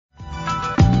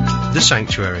The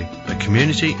Sanctuary, a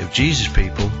community of Jesus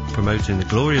people promoting the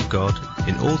glory of God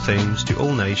in all things to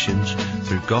all nations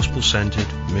through gospel-centered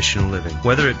missional living.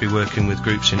 Whether it be working with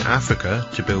groups in Africa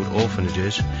to build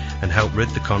orphanages and help rid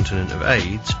the continent of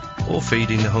AIDS, or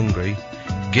feeding the hungry,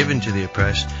 giving to the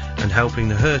oppressed and helping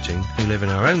the hurting who live in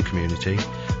our own community,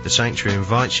 the Sanctuary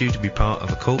invites you to be part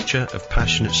of a culture of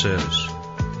passionate service.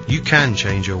 You can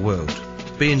change your world.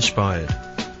 Be inspired.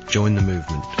 Join the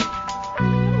movement.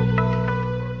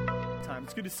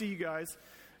 It's good to see you guys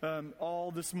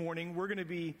all this morning. We're going to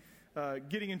be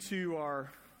getting into our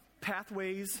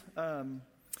Pathways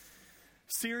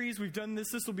series. We've done this.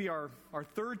 This will be our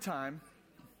third time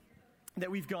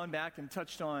that we've gone back and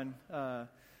touched on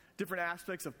different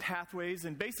aspects of pathways.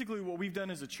 And basically what we've done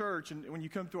as a church, and when you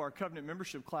come to our covenant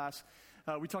membership class,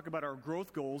 we talk about our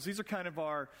growth goals. These are kind of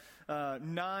our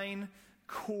 9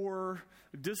 core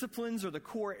disciplines, or the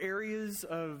core areas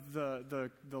of the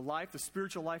life, the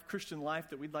spiritual life, Christian life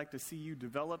that we'd like to see you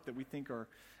develop, that we think are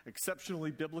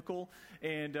exceptionally biblical.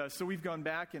 And so we've gone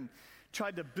back and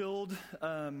tried to build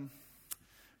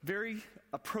very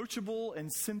approachable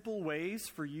and simple ways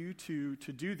for you to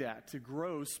do that, to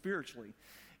grow spiritually.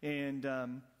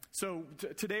 And so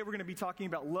today we're going to be talking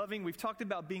about loving. We've talked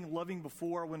about being loving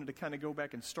before. I wanted to kind of go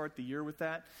back and start the year with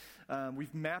that.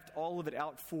 We've mapped all of it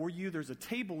out for you. There's a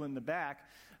table in the back.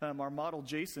 Our model,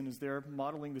 Jason, is there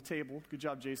modeling the table. Good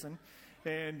job, Jason.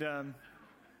 And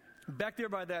back there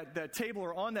by that table,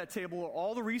 or on that table, are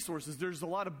all the resources. There's a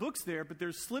lot of books there, but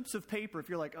there's slips of paper. If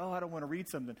you're like, oh, I don't want to read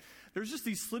something. There's just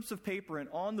these slips of paper, and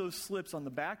on those slips, on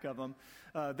the back of them,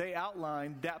 they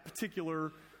outline that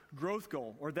particular growth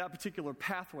goal or that particular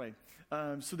pathway.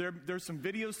 So there's some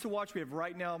videos to watch. We have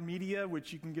Right Now Media,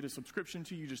 which you can get a subscription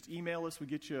to. You just email us. We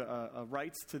get you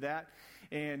rights to that.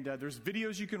 And there's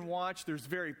videos you can watch. There's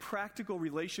very practical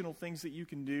relational things that you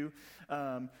can do.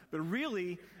 But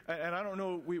really, and I don't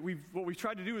know, what we've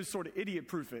tried to do is sort of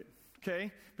idiot-proof it.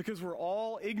 Okay? Because we're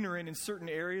all ignorant in certain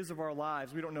areas of our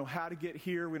lives. We don't know how to get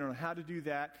here. We don't know how to do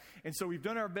that. And so we've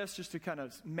done our best just to kind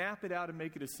of map it out and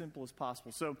make it as simple as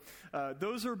possible. So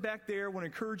those are back there. I want to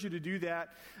encourage you to do that.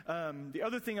 The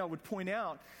other thing I would point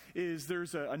out is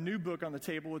there's a new book on the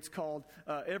table. It's called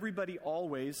Everybody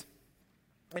Always.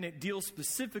 And it deals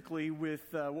specifically with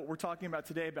what we're talking about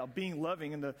today, about being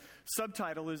loving. And the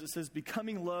subtitle is, it says,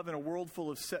 Becoming Love in a World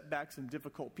Full of Setbacks and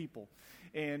Difficult People.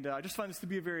 And I just find this to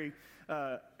be a very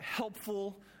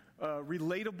helpful,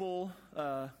 relatable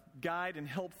guide and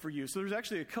help for you. So there's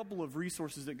actually a couple of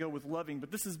resources that go with loving, but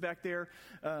this is back there.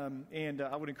 And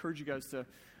I would encourage you guys to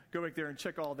go back there and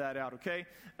check all that out, okay?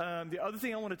 The other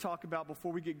thing I want to talk about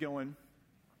before we get going,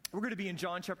 we're going to be in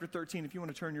John chapter 13. If you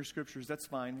want to turn your scriptures, that's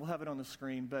fine. We'll have it on the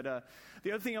screen. But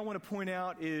the other thing I want to point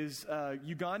out is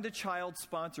Uganda child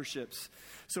sponsorships.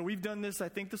 So we've done this. I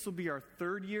think this will be our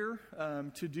third year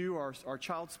to do our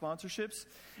child sponsorships.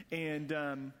 And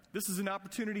this is an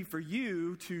opportunity for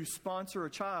you to sponsor a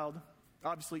child,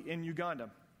 obviously, in Uganda.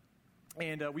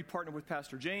 And we partner with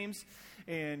Pastor James.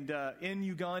 And in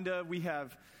Uganda, we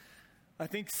have, I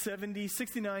think, 70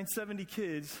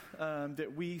 kids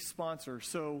that we sponsor.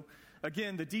 So,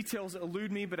 again, the details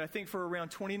elude me, but I think for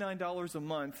around $29 a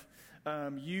month,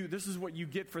 this is what you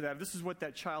get for that. This is what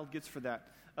that child gets for that.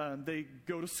 They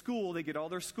go to school. They get all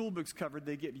their school books covered.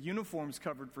 They get uniforms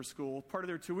covered for school. Part of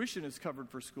their tuition is covered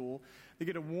for school. They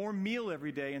get a warm meal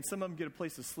every day, and some of them get a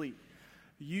place to sleep.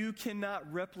 You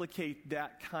cannot replicate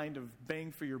that kind of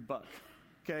bang for your buck,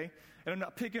 okay? And I'm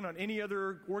not picking on any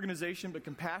other organization, but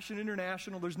Compassion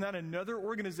International, there's not another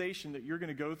organization that you're going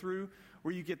to go through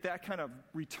where you get that kind of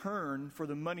return for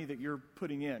the money that you're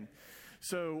putting in.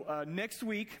 So next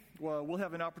week, we'll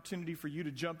have an opportunity for you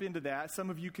to jump into that.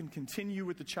 Some of you can continue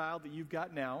with the child that you've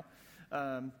got now.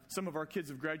 Some of our kids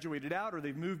have graduated out, or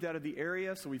they've moved out of the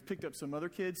area, so we've picked up some other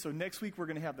kids. So next week, we're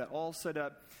going to have that all set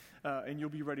up. And you'll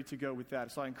be ready to go with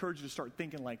that. So I encourage you to start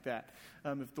thinking like that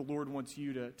if the Lord wants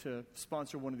you to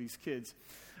sponsor one of these kids.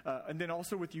 And then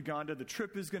also with Uganda, the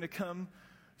trip is going to come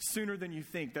sooner than you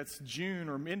think. That's June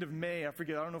or end of May. I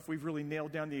forget. I don't know if we've really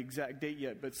nailed down the exact date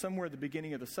yet, but somewhere at the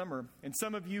beginning of the summer. And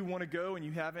some of you want to go and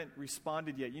you haven't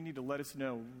responded yet. You need to let us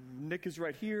know. Nick is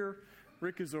right here.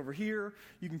 Rick is over here.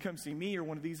 You can come see me or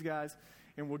one of these guys,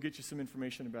 and we'll get you some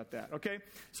information about that. Okay?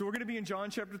 So we're going to be in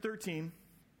John chapter 13.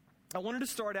 I wanted to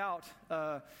start out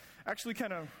actually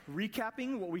kind of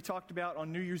recapping what we talked about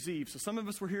on New Year's Eve. So some of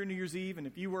us were here New Year's Eve, and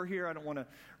if you were here, I don't want to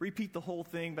repeat the whole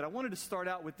thing, but I wanted to start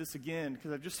out with this again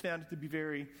because I've just found it to be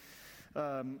very,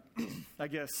 I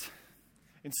guess,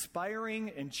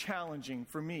 inspiring and challenging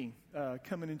for me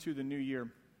coming into the new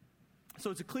year. So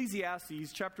it's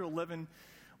Ecclesiastes chapter 11,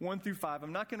 1 through 5.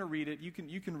 I'm not going to read it. You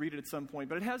can read it at some point.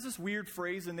 But it has this weird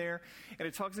phrase in there, and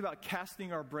it talks about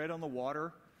casting our bread on the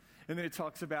water. And then it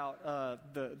talks about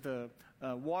the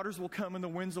waters will come and the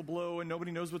winds will blow and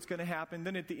nobody knows what's going to happen.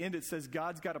 Then at the end it says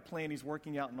God's got a plan. He's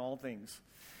working out in all things.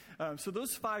 So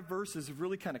those 5 verses have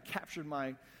really kind of captured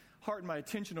my heart and my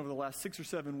attention over the last 6 or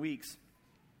 7 weeks.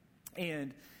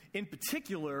 And in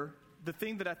particular, the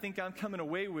thing that I think I'm coming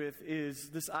away with is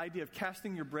this idea of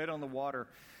casting your bread on the water.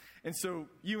 And so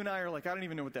you and I are like, I don't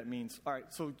even know what that means. All right,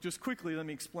 so just quickly, let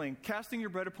me explain. Casting your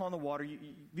bread upon the water,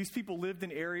 these people lived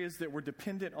in areas that were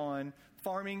dependent on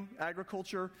farming,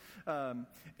 agriculture,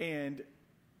 and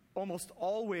almost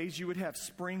always you would have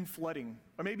spring flooding,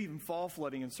 or maybe even fall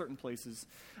flooding in certain places,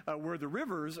 where the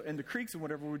rivers and the creeks and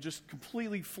whatever would just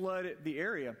completely flood the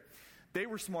area. They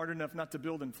were smart enough not to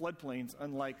build in floodplains,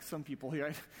 unlike some people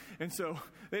here. And so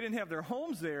they didn't have their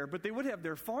homes there, but they would have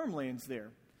their farmlands there.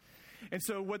 And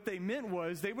so what they meant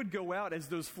was they would go out as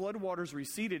those floodwaters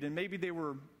receded, and maybe they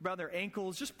were around their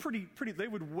ankles, just pretty. They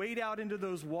would wade out into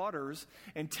those waters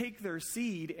and take their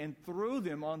seed and throw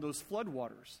them on those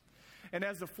floodwaters. And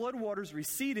as the floodwaters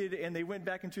receded and they went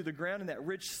back into the ground and that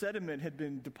rich sediment had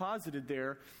been deposited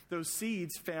there, those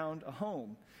seeds found a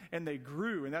home and they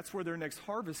grew, and that's where their next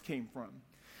harvest came from.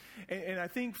 And I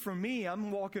think for me,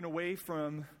 I'm walking away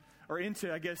from, or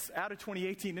into, I guess, out of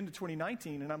 2018 into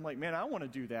 2019, and I'm like, man, I want to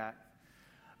do that.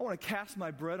 I want to cast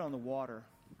my bread on the water,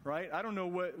 right? I don't know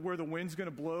where the wind's going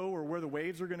to blow or where the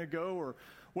waves are going to go or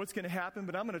what's going to happen,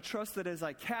 but I'm going to trust that as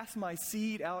I cast my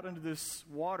seed out into this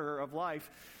water of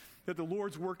life, that the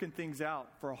Lord's working things out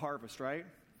for a harvest, right?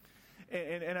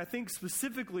 And I think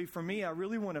specifically for me, I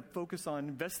really want to focus on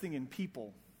investing in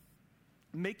people,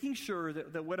 making sure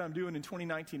that what I'm doing in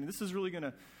 2019, and this is really going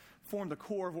to form the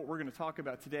core of what we're going to talk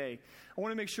about today. I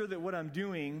want to make sure that what I'm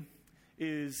doing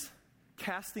is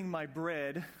casting my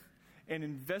bread and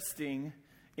investing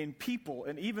in people.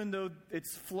 And even though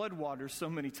it's floodwaters so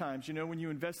many times, you know, when you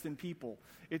invest in people,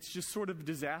 it's just sort of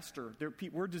disaster.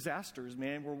 We're disasters,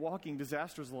 man. We're walking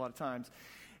disasters a lot of times.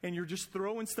 And you're just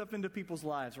throwing stuff into people's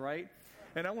lives, right?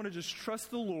 And I want to just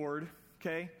trust the Lord,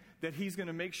 okay, that He's going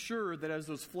to make sure that as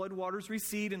those floodwaters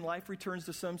recede and life returns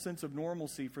to some sense of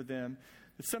normalcy for them,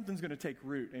 that something's going to take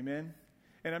root, amen?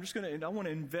 And I want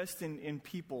to invest in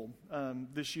people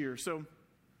this year. So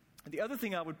the other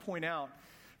thing I would point out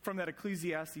from that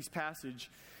Ecclesiastes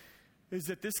passage is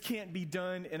that this can't be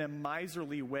done in a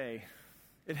miserly way.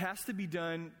 It has to be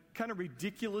done kind of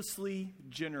ridiculously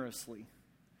generously.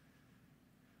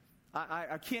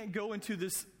 I can't go into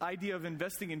this idea of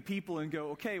investing in people and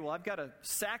go, okay, well, I've got a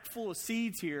sack full of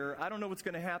seeds here. I don't know what's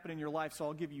going to happen in your life, so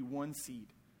I'll give you one seed.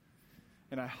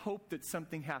 And I hope that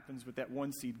something happens with that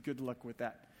one seed. Good luck with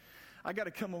that. I got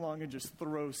to come along and just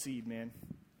throw seed, man.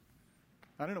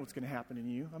 I don't know what's going to happen in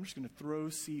you. I'm just going to throw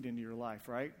seed into your life,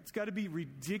 right? It's got to be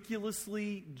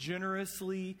ridiculously,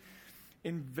 generously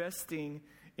investing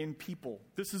in people.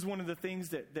 This is one of the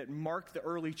things that marked the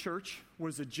early church,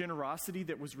 was a generosity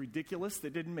that was ridiculous,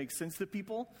 that didn't make sense to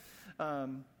people.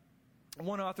 One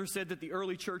author said that the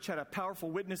early church had a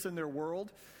powerful witness in their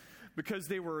world because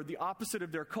they were the opposite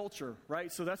of their culture,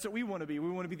 right? So that's what we want to be. We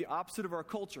want to be the opposite of our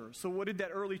culture. So what did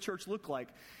that early church look like?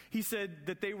 He said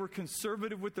that they were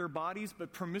conservative with their bodies,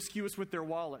 but promiscuous with their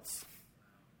wallets.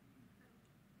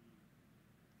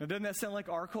 Now, doesn't that sound like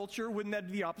our culture? Wouldn't that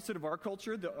be the opposite of our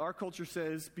culture? Our culture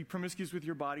says, be promiscuous with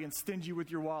your body and stingy with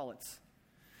your wallets.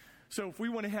 So if we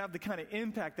want to have the kind of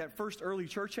impact that first early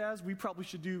church has, we probably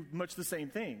should do much the same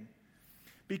thing.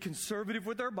 Be conservative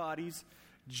with our bodies,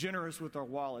 generous with our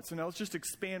wallets. And now let's just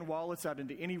expand wallets out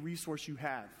into any resource you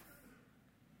have.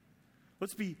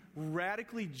 Let's be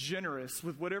radically generous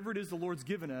with whatever it is the Lord's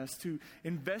given us to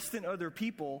invest in other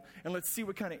people, and let's see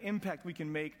what kind of impact we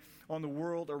can make on the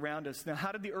world around us. Now,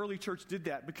 how did the early church did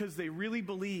that? Because they really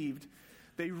believed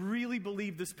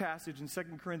this passage in 2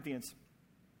 Corinthians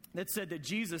that said that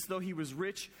Jesus, though He was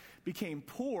rich, became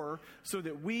poor so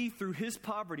that we, through His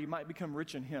poverty, might become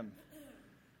rich in Him.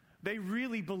 They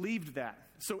really believed that.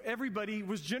 So everybody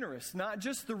was generous, not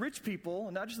just the rich people,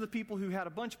 not just the people who had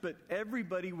a bunch, but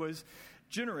everybody was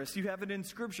generous. You have it in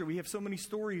Scripture. We have so many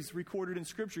stories recorded in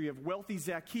Scripture. You have wealthy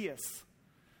Zacchaeus,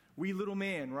 wee little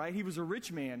man, right? He was a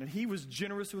rich man, and he was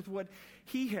generous with what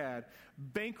he had.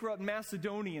 Bankrupt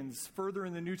Macedonians, further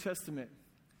in the New Testament.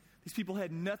 These people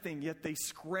had nothing, yet they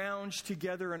scrounged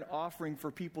together an offering for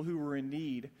people who were in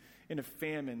need in a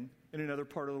famine in another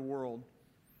part of the world.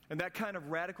 And that kind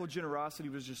of radical generosity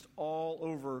was just all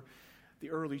over the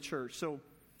early church. So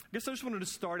I guess I just wanted to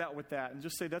start out with that and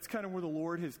just say that's kind of where the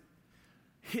Lord has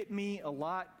hit me a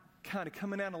lot, kind of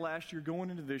coming out of last year, going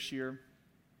into this year,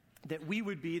 that we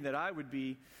would be, that I would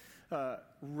be,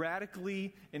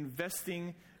 radically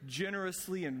investing,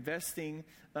 generously investing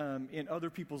in other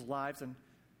people's lives, and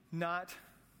not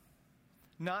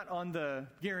on the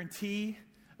guarantee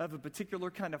of a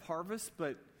particular kind of harvest,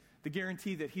 but the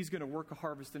guarantee that he's going to work a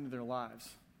harvest into their lives.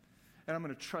 And I'm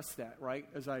going to trust that, right,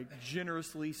 as I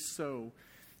generously sow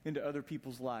into other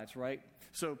people's lives, right?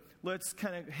 So let's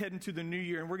kind of head into the new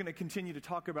year, and we're going to continue to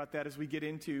talk about that as we get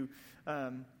into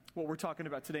what we're talking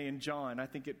about today in John. I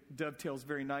think it dovetails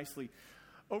very nicely.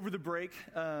 Over the break,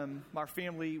 our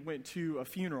family went to a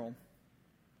funeral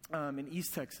in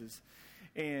East Texas.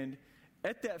 And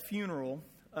at that funeral,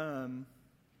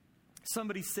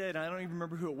 somebody said, I don't even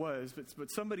remember who it was,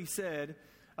 but somebody said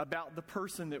about the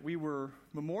person that we were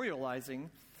memorializing,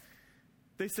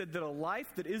 they said that a life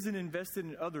that isn't invested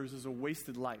in others is a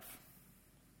wasted life.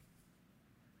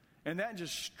 And that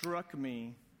just struck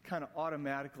me kind of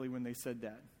automatically when they said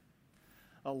that.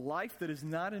 A life that is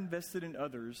not invested in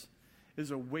others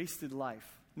is a wasted life.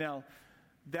 Now,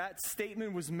 that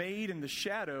statement was made in the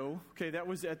shadow. Okay, that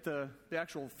was at the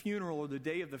actual funeral, or the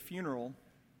day of the funeral.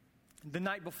 The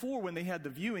night before, when they had the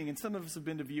viewing, and some of us have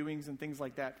been to viewings and things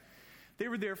like that, they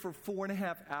were there for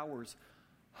 4.5 hours.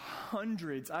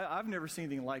 Hundreds, I've never seen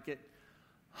anything like it,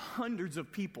 hundreds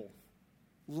of people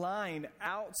lined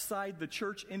outside the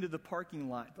church into the parking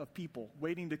lot of people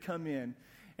waiting to come in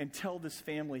and tell this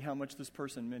family how much this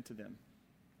person meant to them.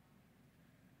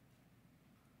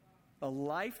 A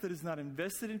life that is not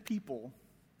invested in people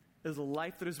is a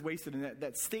life that is wasted. And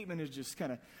that statement is just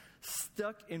kind of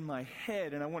stuck in my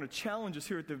head. And I want to challenge us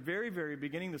here at the very, very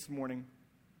beginning this morning.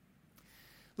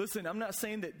 Listen, I'm not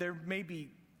saying that there may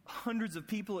be hundreds of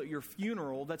people at your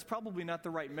funeral. That's probably not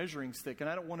the right measuring stick. And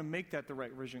I don't want to make that the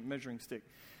right measuring stick.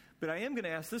 But I am going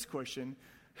to ask this question.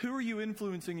 Who are you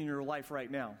influencing in your life right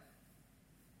now?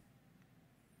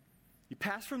 You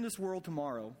pass from this world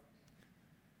tomorrow.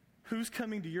 Who's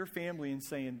coming to your family and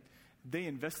saying, they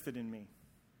invested in me.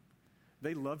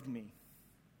 They loved me.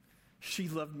 She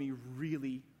loved me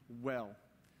really well.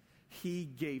 He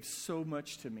gave so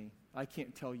much to me. I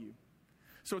can't tell you.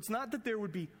 So it's not that there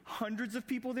would be hundreds of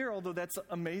people there, although that's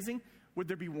amazing. Would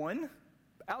there be one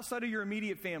outside of your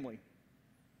immediate family?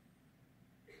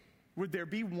 Would there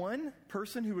be one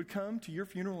person who would come to your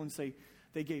funeral and say,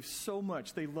 they gave so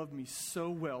much, they loved me so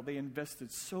well, they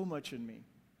invested so much in me?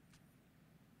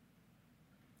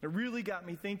 It really got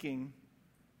me thinking,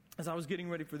 as I was getting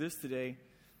ready for this today,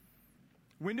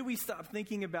 when do we stop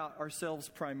thinking about ourselves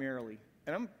primarily?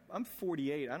 And I'm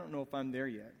 48. I don't know if I'm there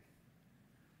yet.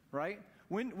 Right?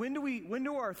 When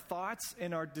do our thoughts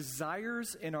and our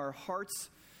desires and our heart's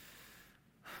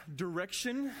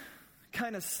direction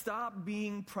kind of stop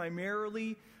being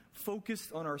primarily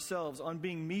focused on ourselves, on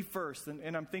being me first?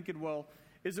 And I'm thinking, well,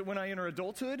 is it when I enter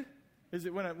adulthood? Is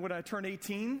it when I turn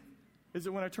 18? Is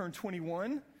it when I turn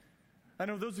 21? I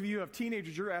know those of you who have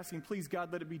teenagers, you're asking, please,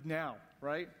 God, let it be now,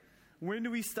 right? When do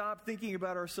we stop thinking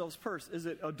about ourselves first? Is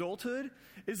it adulthood?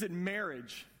 Is it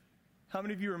marriage? How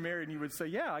many of you are married and you would say,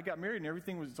 yeah, I got married and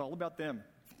everything was all about them?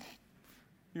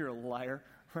 You're a liar,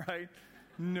 right?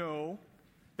 No.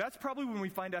 That's probably when we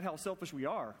find out how selfish we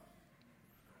are,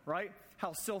 right?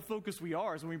 How self-focused we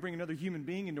are is when we bring another human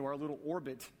being into our little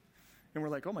orbit and we're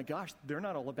like, oh my gosh, they're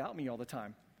not all about me all the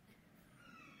time,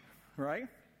 right?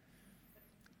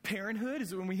 Parenthood,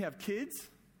 is it when we have kids?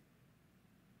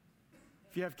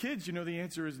 If you have kids, you know the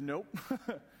answer is nope.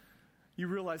 You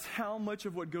realize how much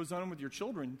of what goes on with your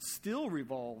children still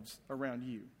revolves around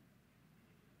you.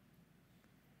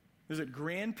 Is it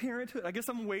grandparenthood? I guess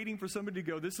I'm waiting for somebody to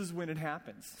go, this is when it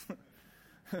happens.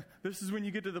 This is when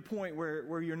you get to the point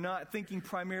where you're not thinking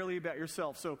primarily about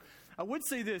yourself. So I would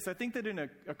say this. I think that in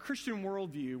a Christian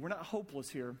worldview, we're not hopeless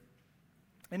here.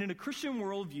 And in a Christian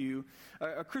worldview,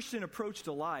 a Christian approach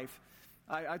to life,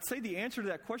 I'd say the answer to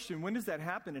that question, when does that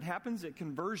happen? It happens at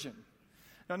conversion.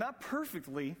 Now, not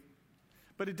perfectly,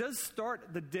 but it does start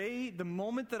the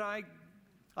moment that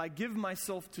I give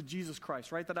myself to Jesus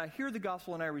Christ, right? That I hear the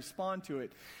gospel and I respond to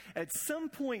it. At some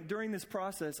point during this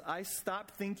process, I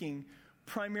stop thinking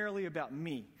primarily about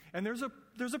me. And there's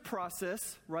a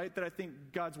process, right, that I think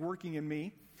God's working in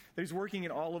me, that He's working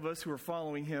in all of us who are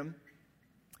following Him,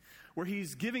 where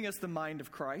He's giving us the mind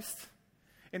of Christ,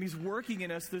 and He's working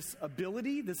in us this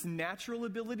ability, this natural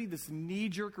ability, this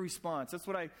knee-jerk response. That's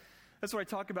what I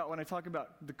talk about when I talk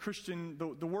about the Christian,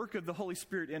 the work of the Holy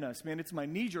Spirit in us. Man, it's my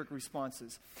knee-jerk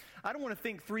responses. I don't want to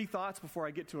think 3 thoughts before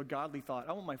I get to a godly thought.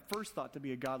 I want my first thought to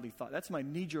be a godly thought. That's my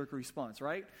knee-jerk response,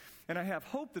 right? And I have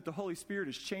hope that the Holy Spirit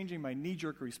is changing my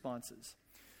knee-jerk responses.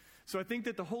 So I think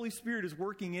that the Holy Spirit is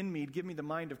working in me to give me the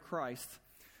mind of Christ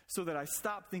so that I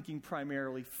stop thinking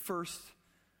primarily first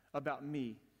about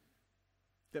me.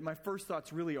 that my first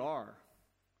thoughts really are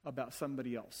about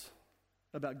somebody else,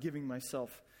 about giving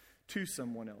myself to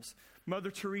someone else.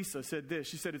 Mother Teresa said this.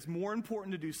 She said, it's more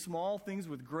important to do small things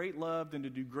with great love than to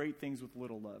do great things with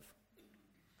little love.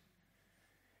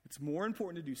 It's more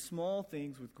important to do small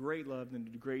things with great love than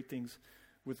to do great things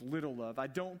with little love. I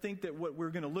don't think that what we're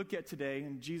going to look at today,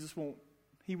 and Jesus won't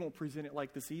present it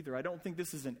like this either. I don't think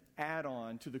this is an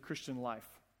add-on to the Christian life.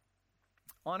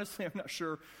 Honestly, I'm not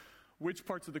sure which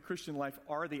parts of the Christian life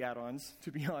are the add-ons,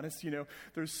 to be honest.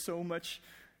 There's so much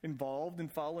involved in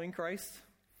following Christ.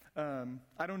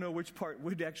 I don't know which part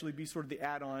would actually be sort of the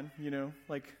add-on,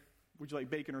 like, would you like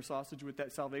bacon or sausage with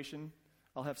that salvation?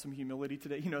 I'll have some humility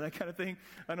today, that kind of thing.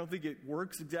 I don't think it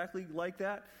works exactly like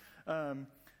that.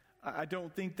 I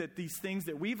don't think that these things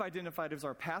that we've identified as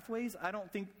our pathways, I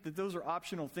don't think that those are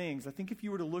optional things. I think if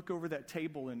you were to look over that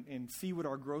table and see what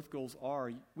our growth goals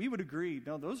are, we would agree,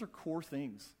 no, those are core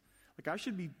things. Like, I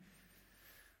should be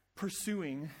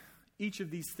pursuing each of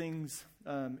these things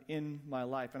in my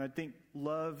life. And I think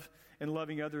love and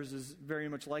loving others is very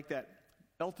much like that.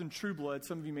 Elton Trueblood,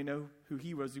 some of you may know who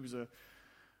he was. He was a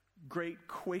great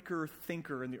Quaker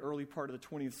thinker in the early part of the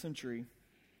 20th century.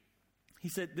 He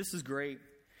said, this is great.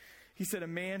 He said, a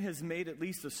man has made at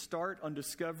least a start on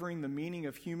discovering the meaning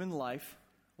of human life.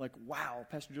 Like, wow,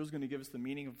 Pastor Joe's going to give us the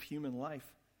meaning of human life.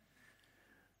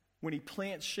 When he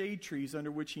plants shade trees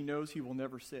under which he knows he will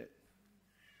never sit.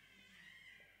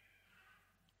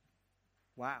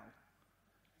 Wow.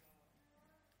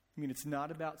 I mean, it's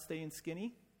not about staying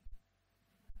skinny.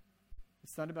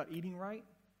 It's not about eating right.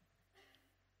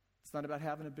 It's not about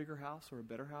having a bigger house or a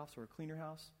better house or a cleaner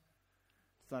house.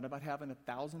 It's not about having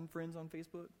 1,000 friends on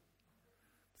Facebook.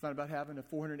 It's not about having a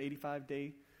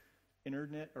 485-day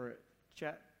internet or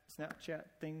a Snapchat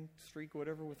thing, streak,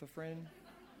 whatever, with a friend.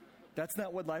 That's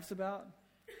not what life's about.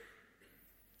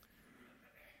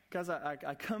 Guys,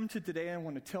 I come to today and I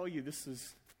want to tell you this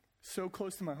is so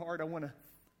close to my heart. I want to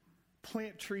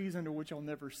plant trees under which I'll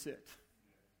never sit.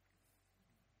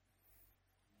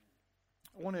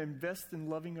 I want to invest in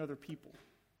loving other people.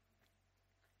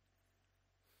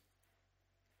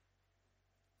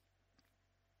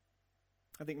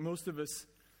 I think most of us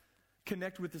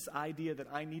connect with this idea that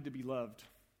I need to be loved.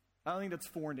 I don't think that's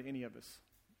foreign to any of us.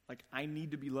 Like, I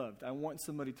need to be loved. I want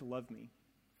somebody to love me.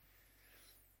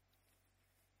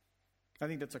 I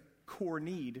think that's a core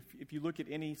need. If you look at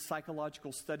any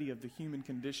psychological study of the human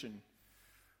condition,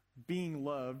 being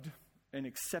loved and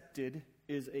accepted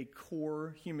is a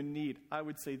core human need. I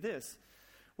would say this.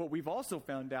 What we've also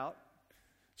found out,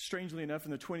 strangely enough,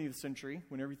 in the 20th century,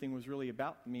 when everything was really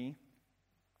about me,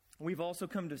 we've also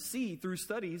come to see through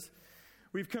studies,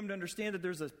 we've come to understand that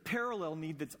there's a parallel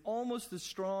need that's almost as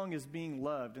strong as being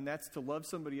loved, and that's to love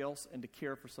somebody else and to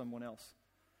care for someone else.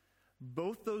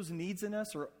 Both those needs in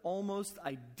us are almost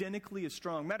identically as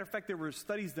strong. Matter of fact, there were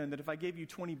studies done that if I gave you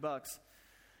 $20,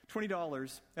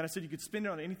 and I said you could spend it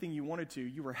on anything you wanted to,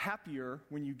 you were happier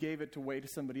when you gave it away to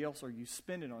somebody else or you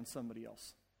spend it on somebody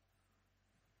else.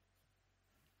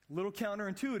 A little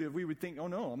counterintuitive, we would think, oh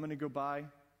no, I'm going to go buy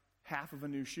half of a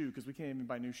new shoe, because we can't even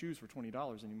buy new shoes for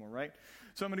 $20 anymore, right?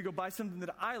 So I'm going to go buy something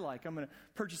that I like. I'm going to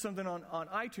purchase something on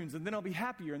iTunes, and then I'll be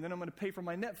happier, and then I'm going to pay for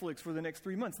my Netflix for the next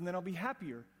 3 months, and then I'll be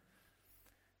happier.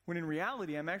 When in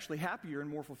reality, I'm actually happier and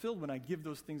more fulfilled when I give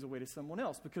those things away to someone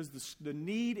else, because the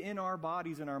need in our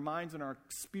bodies and our minds and our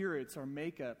spirits, our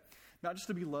makeup, not just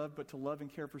to be loved, but to love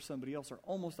and care for somebody else, are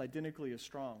almost identically as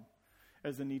strong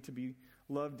as the need to be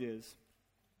loved is.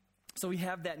 So we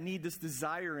have that need, this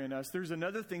desire in us. There's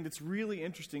another thing that's really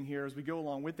interesting here as we go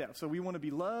along with that. So we want to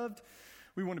be loved,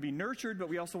 we want to be nurtured, but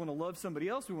we also want to love somebody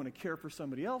else. We want to care for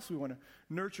somebody else. We want to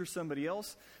nurture somebody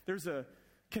else. There's a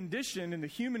condition in the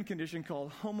human condition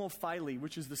called homophily,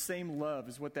 which is the same love,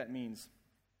 is what that means.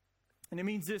 And it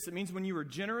means this. It means when you are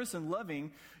generous and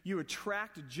loving, you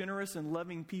attract generous and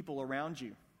loving people around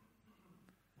you.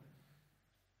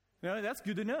 Now, that's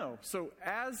good to know. So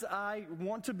as I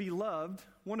want to be loved,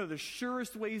 one of the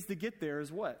surest ways to get there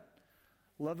is what?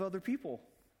 Love other people.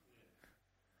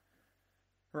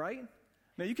 Right?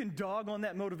 Now, you can dog on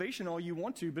that motivation all you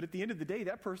want to, but at the end of the day,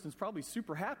 that person's probably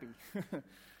super happy.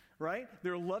 Right?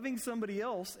 They're loving somebody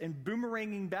else, and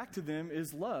boomeranging back to them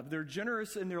is love. They're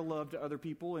generous in their love to other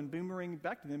people, and boomeranging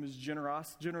back to them is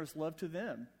generous love to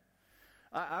them.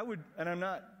 I would, and I'm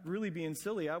not really being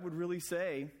silly, I would really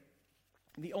say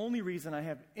the only reason I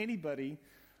have anybody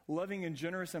loving and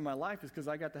generous in my life is because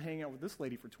I got to hang out with this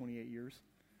lady for 28 years.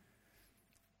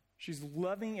 She's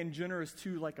loving and generous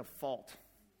too, like a fault.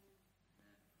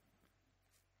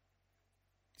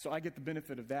 So I get the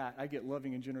benefit of that. I get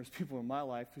loving and generous people in my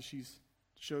life because she's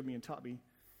showed me and taught me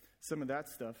some of that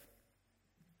stuff.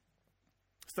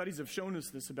 Studies have shown us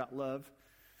this about love.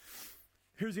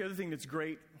 Here's the other thing that's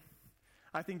great.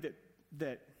 I think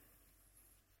that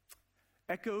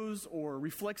echoes or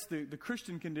reflects the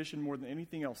Christian condition more than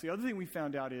anything else. The other thing we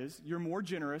found out is you're more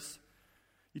generous.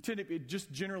 You tend to be,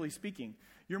 just generally speaking,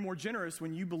 you're more generous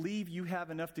when you believe you have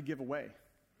enough to give away.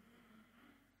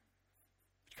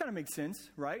 Which kind of makes sense,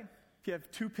 right? If you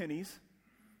have 2 pennies,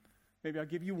 maybe I'll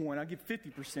give you 1. I'll give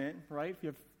 50%, right? If you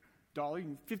have $1, you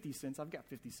can 50 cents. I've got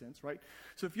 50 cents, right?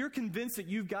 So if you're convinced that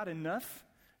you've got enough,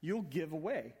 you'll give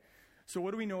away. So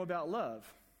what do we know about love?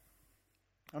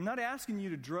 I'm not asking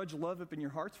you to drudge love up in your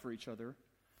hearts for each other.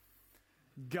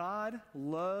 God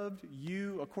loved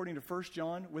you, according to 1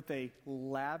 John, with a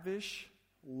lavish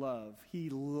love. He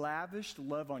lavished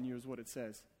love on you is what it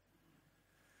says.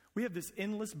 We have this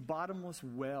endless, bottomless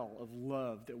well of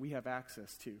love that we have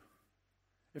access to.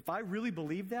 If I really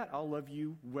believe that, I'll love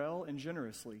you well and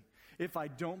generously. If I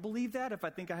don't believe that, if I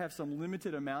think I have some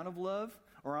limited amount of love,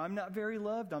 or I'm not very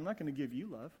loved, I'm not going to give you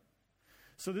love.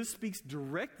 So this speaks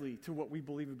directly to what we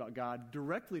believe about God,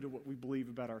 directly to what we believe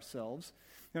about ourselves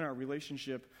and our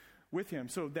relationship with Him.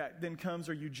 So that then comes,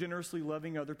 are you generously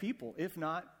loving other people? If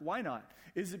not, why not?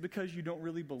 Is it because you don't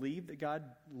really believe that God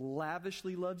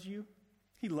lavishly loves you?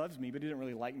 He loves me, but He didn't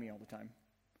really like me all the time.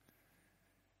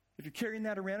 If you're carrying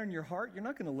that around in your heart, you're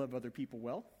not going to love other people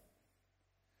well.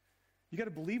 You got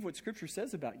to believe what Scripture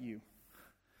says about you.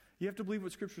 You have to believe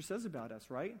what Scripture says about us,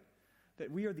 right?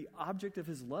 That we are the object of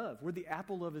His love. We're the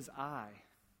apple of His eye.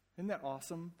 Isn't that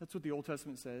awesome? That's what the Old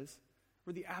Testament says.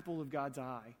 We're the apple of God's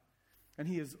eye. And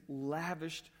He has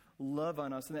lavished love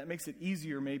on us, and that makes it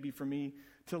easier maybe for me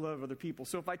to love other people.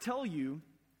 So if I tell you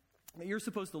that you're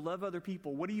supposed to love other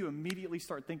people, what do you immediately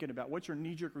start thinking about? What's your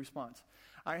knee-jerk response?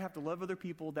 I have to love other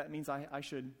people. That means I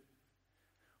should.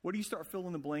 What do you start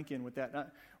filling the blank in with that?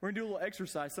 We're going to do a little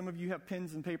exercise. Some of you have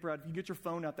pens and paper out. If you get your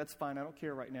phone out, that's fine. I don't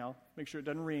care right now. Make sure it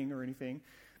doesn't ring or anything.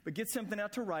 But get something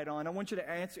out to write on. I want you to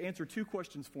answer 2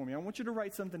 questions for me. I want you to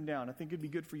write something down. I think it'd be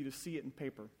good for you to see it in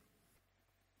paper.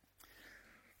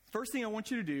 First thing I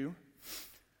want you to do,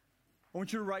 I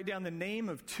want you to write down the name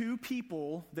of 2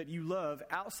 people that you love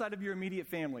outside of your immediate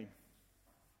family.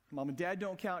 Mom and dad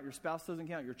don't count. Your spouse doesn't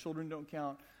count. Your children don't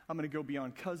count. I'm going to go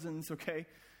beyond cousins, okay?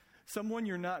 Someone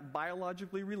you're not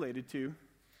biologically related to,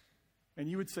 and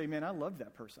you would say, man, I love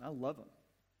that person. I love them.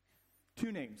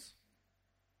 2 names.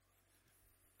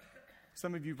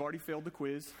 Some of you have already failed the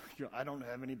quiz. I don't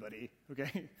have anybody,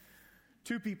 okay?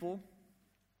 2 people.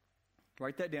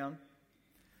 Write that down.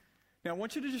 Now, I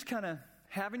want you to just kind of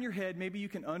have in your head, maybe you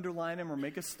can underline them or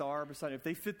make a star beside it. If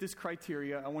they fit this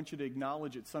criteria, I want you to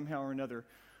acknowledge it somehow or another.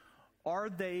 Are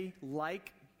they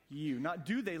like you? Not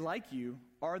do they like you,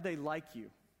 are they like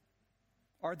you?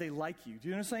 Are they like you? Do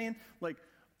you know what I'm saying? Like,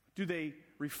 do they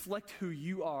reflect who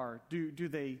you are? Do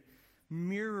they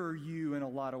mirror you in a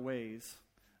lot of ways?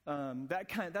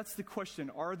 That's the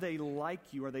question. Are they like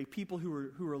you? Are they people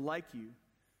who are like you?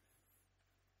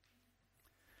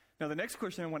 Now, the next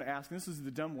question I want to ask, and this is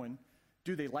the dumb one,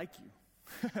 do they like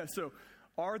you? So,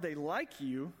 are they like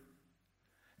you?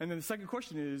 And then the second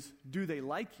question is, do they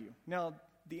like you? Now,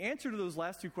 the answer to those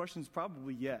last 2 questions is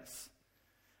probably yes.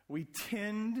 We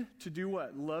tend to do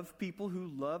what? Love people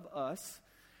who love us,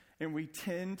 and we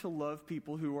tend to love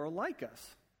people who are like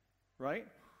us, right?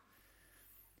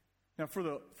 Now, for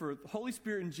the Holy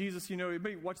Spirit and Jesus, you know,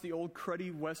 everybody watch the old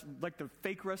cruddy like the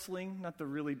fake wrestling, not the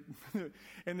really,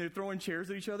 and they're throwing chairs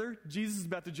at each other. Jesus is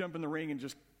about to jump in the ring and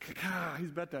just,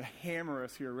 he's about to hammer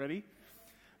us here. Ready?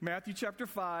 Matthew chapter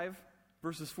 5,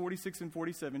 verses 46 and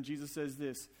 47, Jesus says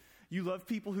this, you love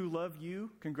people who love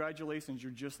you, congratulations,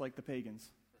 you're just like the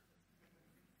pagans.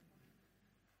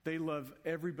 They love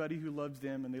everybody who loves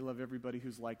them, and they love everybody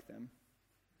who's like them.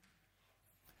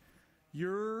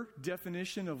 Your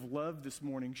definition of love this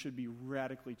morning should be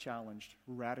radically challenged.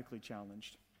 Radically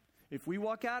challenged. If we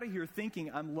walk out of here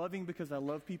thinking, I'm loving because I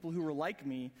love people who are like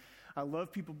me, I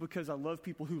love people because I love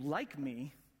people who like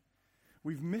me,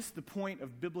 we've missed the point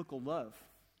of biblical love.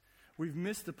 We've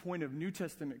missed the point of New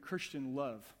Testament Christian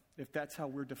love, if that's how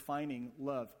we're defining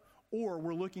love. Or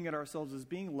we're looking at ourselves as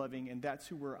being loving, and that's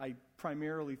who we're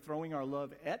primarily throwing our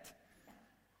love at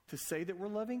to say that we're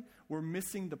loving. We're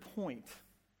missing the point.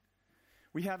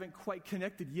 We haven't quite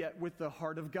connected yet with the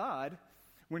heart of God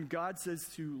when God says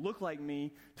to look like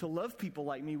me, to love people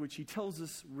like me, which He tells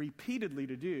us repeatedly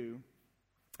to do,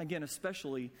 again,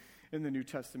 especially in the New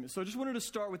Testament. So I just wanted to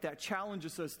start with that,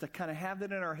 challenges us to kind of have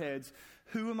that in our heads.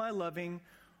 Who am I loving?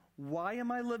 Why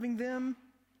am I loving them?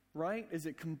 Right? Is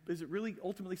it really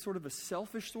ultimately sort of a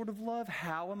selfish sort of love?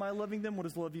 How am I loving them? What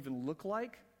does love even look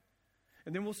like?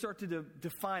 And then we'll start to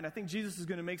define. I think Jesus is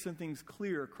going to make some things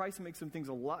clear. Christ makes some things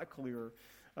a lot clearer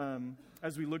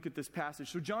as we look at this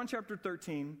passage. So John chapter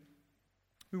 13,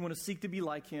 we want to seek to be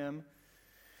like him.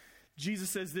 Jesus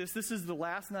says this is the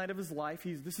last night of his life.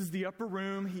 This is the upper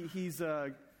room.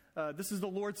 This is the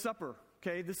Lord's Supper,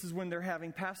 okay? This is when they're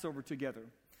having Passover together.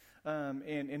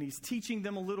 And he's teaching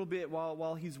them a little bit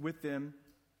while he's with them.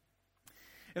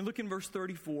 And look in verse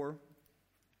 34.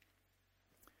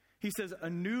 He says,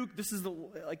 this is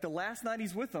the last night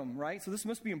he's with them, right? So this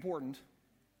must be important.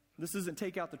 This isn't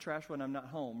take out the trash when I'm not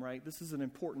home, right? This is an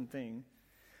important thing.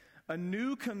 A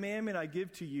new commandment I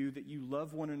give to you, that you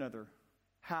love one another.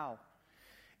 How?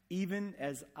 Even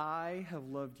as I have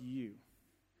loved you,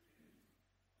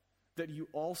 that you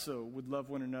also would love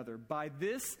one another. By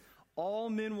this, all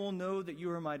men will know that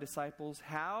you are my disciples.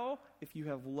 How? If you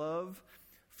have love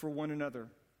for one another.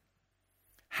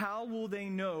 How will they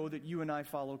know that you and I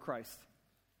follow Christ?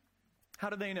 How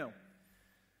do they know?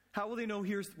 How will they know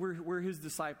we're his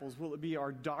disciples? Will it be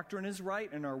our doctrine is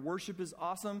right and our worship is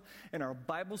awesome and our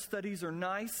Bible studies are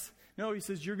nice? No, he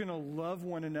says you're going to love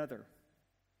one another.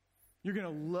 You're going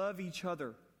to love each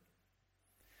other.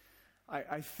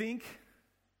 I think,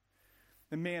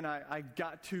 and man, I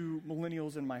got 2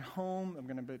 millennials in my home. I'm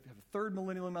going to have a 3rd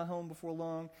millennial in my home before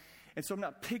long. And so I'm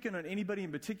not picking on anybody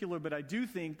in particular, but I do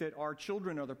think that our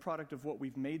children are the product of what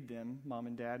we've made them, mom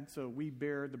and dad. So we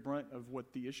bear the brunt of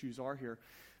what the issues are here.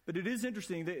 But it is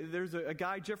interesting. There's a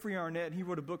guy, Jeffrey Arnett, and he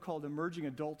wrote a book called Emerging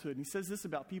Adulthood. And he says this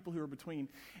about people who are between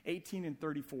 18 and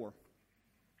 34.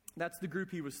 That's the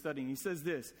group he was studying. He says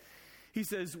this. He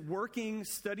says, working,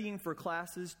 studying for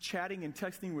classes, chatting and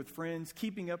texting with friends,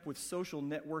 keeping up with social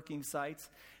networking sites,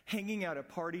 hanging out at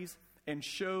parties and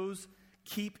shows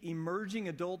keep emerging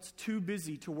adults too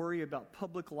busy to worry about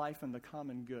public life and the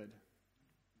common good.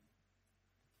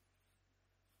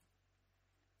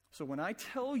 So when I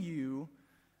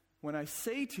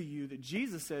say to you that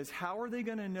Jesus says, how are they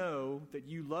going to know that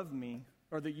you love me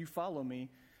or that you follow me?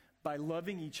 By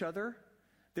loving each other.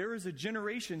 There is a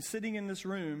generation sitting in this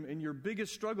room, and your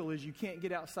biggest struggle is you can't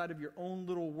get outside of your own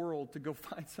little world to go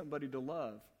find somebody to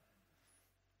love.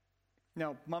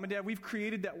 Now, mom and dad, we've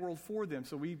created that world for them,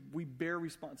 so we bear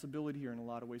responsibility here in a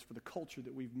lot of ways for the culture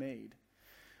that we've made.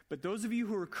 But those of you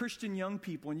who are Christian young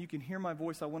people, and you can hear my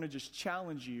voice, I want to just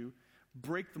challenge you,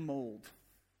 break the mold.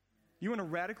 You want to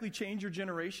radically change your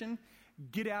generation?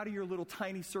 Get out of your little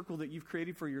tiny circle that you've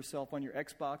created for yourself on your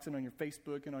Xbox and on your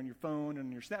Facebook and on your phone and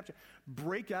on your Snapchat.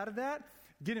 Break out of that.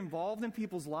 Get involved in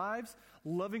people's lives.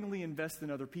 Lovingly invest in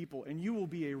other people. And you will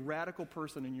be a radical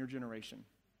person in your generation.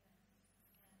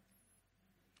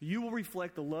 You will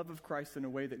reflect the love of Christ in a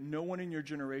way that no one in your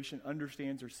generation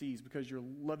understands or sees because you're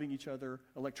loving each other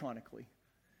electronically.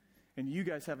 And you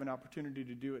guys have an opportunity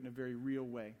to do it in a very real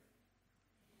way.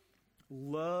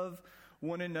 Love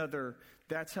one another.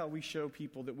 That's how we show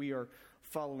people that we are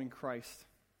following Christ.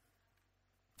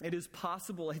 It is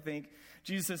possible, I think.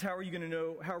 Jesus says, how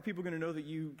are people going to know that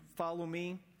you follow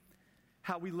me?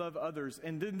 How we love others.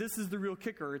 And then this is the real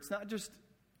kicker. It's not just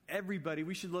everybody.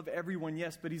 We should love everyone,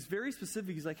 yes. But he's very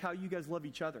specific. He's like, how you guys love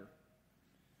each other.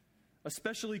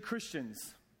 Especially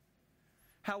Christians.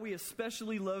 How we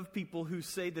especially love people who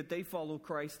say that they follow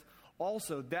Christ.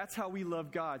 Also, that's how we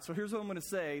love God. So here's what I'm going to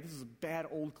say. This is a bad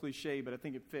old cliche, but I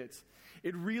think it fits.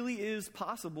 It really is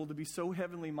possible to be so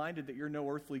heavenly minded that you're no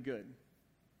earthly good.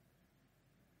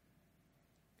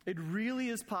 It really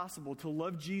is possible to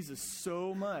love Jesus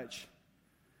so much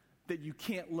that you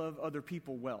can't love other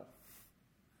people well.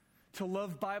 To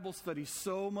love Bible study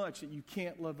so much that you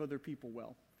can't love other people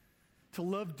well. To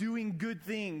love doing good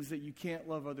things that you can't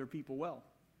love other people well.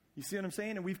 You see what I'm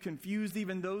saying? And we've confused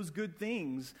even those good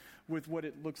things with what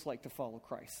it looks like to follow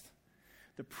Christ.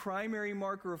 The primary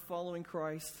marker of following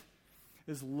Christ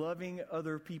is loving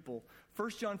other people. 1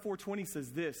 John 4:20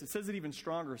 says this. It says it even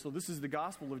stronger. So this is the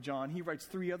Gospel of John. He writes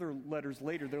 3 other letters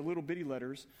later. They're little bitty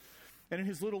letters. And in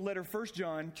his little letter, 1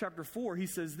 John chapter 4, he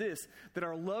says this, that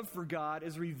our love for God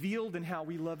is revealed in how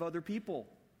we love other people.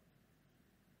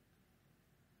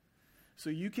 So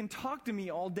you can talk to me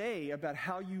all day about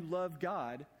how you love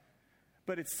God,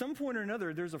 but at some point or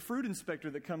another, there's a fruit inspector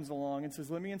that comes along and says,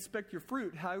 let me inspect your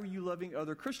fruit. How are you loving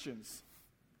other Christians?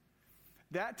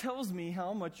 That tells me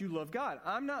how much you love God.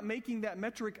 I'm not making that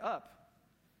metric up.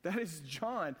 That is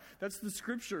John. That's the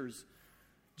scriptures.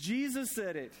 Jesus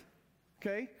said it.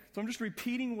 Okay? So I'm just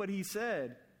repeating what he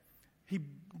said.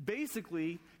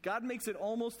 God makes it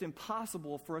almost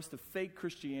impossible for us to fake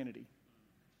Christianity.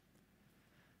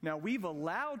 Now, we've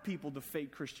allowed people to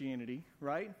fake Christianity,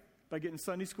 right? By getting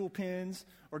Sunday school pins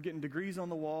or getting degrees on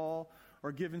the wall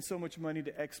or giving so much money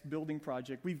to X building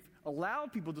project. We've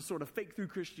allowed people to sort of fake through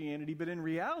Christianity, but in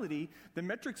reality, the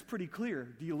metric's pretty clear.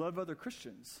 Do you love other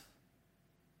Christians?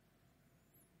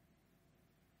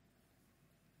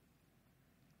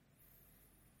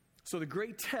 So the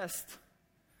great test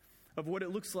of what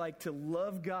it looks like to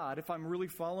love God, if I'm really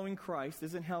following Christ,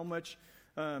 isn't how much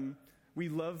we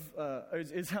love,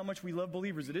 is how much we love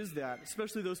believers. It is that,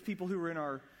 especially those people who are in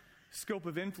our scope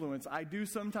of influence. I do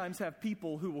sometimes have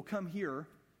people who will come here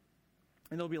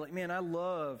and they'll be like, man, I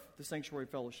love the Sanctuary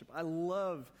Fellowship. I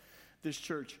love this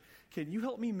church. Can you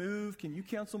help me move? Can you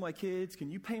counsel my kids? Can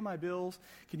you pay my bills?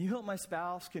 Can you help my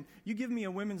spouse? Can you give me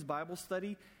a women's Bible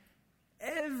study?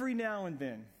 Every now and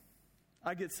then,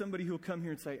 I get somebody who will come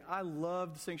here and say, I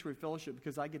love the Sanctuary Fellowship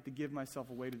because I get to give myself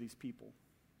away to these people.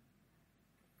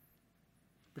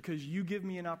 Because you give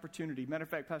me an opportunity. Matter of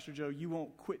fact, Pastor Joe, you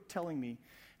won't quit telling me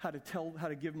how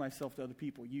to give myself to other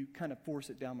people. You kind of force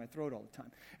it down my throat all the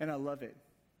time. And I love it.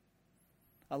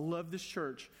 I love this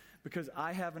church because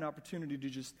I have an opportunity to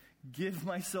just give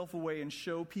myself away and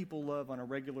show people love on a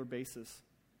regular basis.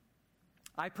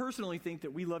 I personally think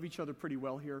that we love each other pretty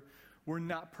well here. We're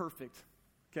not perfect,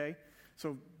 okay?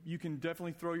 So you can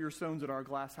definitely throw your stones at our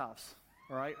glass house,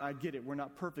 all right? I get it. We're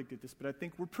not perfect at this, but I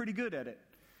think we're pretty good at it.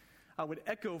 I would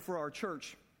echo for our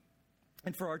church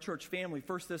and for our church family,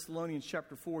 1 Thessalonians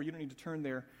chapter 4, you don't need to turn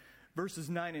there, verses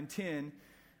 9 and 10,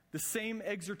 the same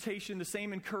exhortation, the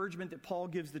same encouragement that Paul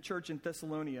gives the church in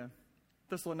Thessalonica,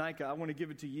 I want to give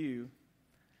it to you.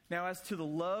 Now, as to the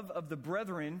love of the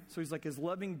brethren, so he's like, as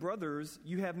loving brothers,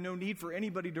 you have no need for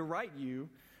anybody to write you,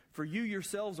 for you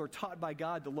yourselves are taught by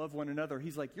God to love one another.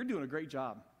 He's like, you're doing a great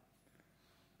job.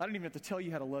 I don't even have to tell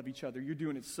you how to love each other. You're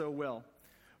doing it so well.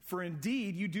 For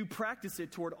indeed, you do practice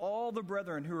it toward all the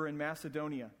brethren who are in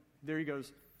Macedonia. There he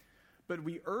goes. But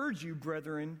we urge you,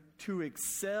 brethren, to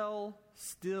excel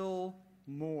still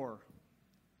more.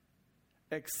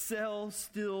 Excel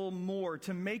still more.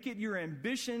 To make it your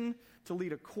ambition to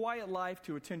lead a quiet life,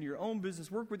 to attend to your own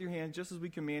business, work with your hands, just as we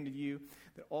commanded you,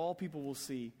 that all people will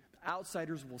see. The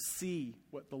outsiders will see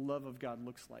what the love of God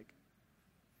looks like.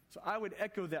 So I would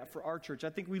echo that for our church. I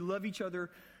think we love each other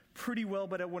pretty well,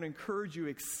 but I want to encourage you,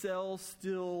 excel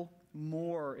still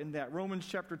more in that. Romans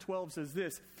chapter 12 says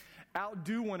this,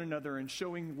 outdo one another in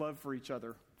showing love for each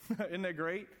other. Isn't that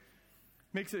great?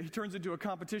 He turns into a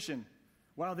competition.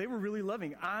 Wow, they were really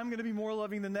loving. I'm going to be more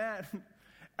loving than that.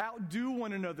 Outdo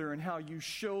one another in how you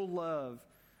show love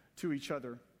to each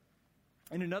other.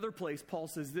 In another place, Paul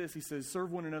says this, he says,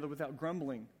 serve one another without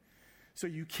grumbling. So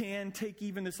you can take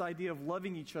even this idea of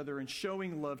loving each other and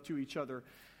showing love to each other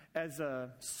as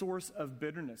a source of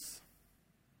bitterness.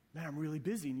 Man, I'm really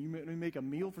busy, and you make a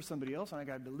meal for somebody else, and I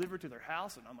got to deliver it to their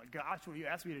house, and oh my gosh, what do you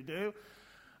ask me to do?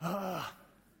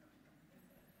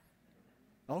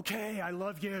 Okay, I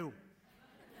love you.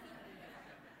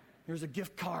 Here's a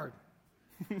gift card.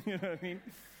 You know what I mean?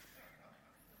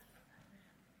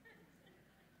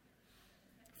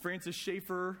 Francis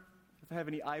Schaeffer, if I have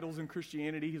any idols in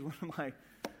Christianity, he's one of my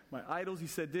idols. He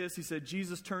said this, he said,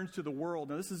 Jesus turns to the world.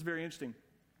 Now, this is very interesting.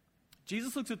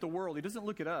 Jesus looks at the world. He doesn't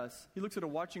look at us. He looks at a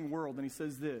watching world, and he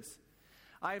says this,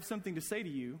 I have something to say to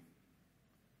you.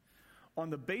 On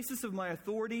the basis of my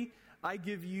authority, I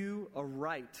give you a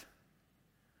right.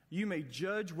 You may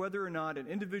judge whether or not an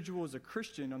individual is a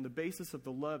Christian on the basis of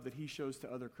the love that he shows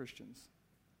to other Christians.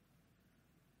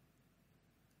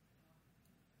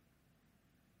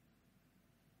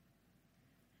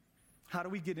 How do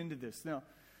we get into this? Now,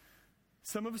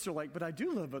 some of us are like, but I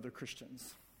do love other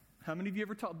Christians. How many of you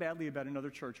ever talked badly about another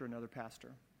church or another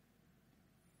pastor?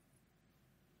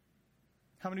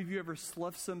 How many of you ever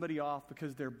sloughed somebody off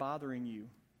because they're bothering you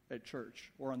at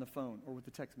church or on the phone or with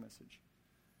a text message?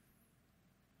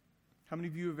 How many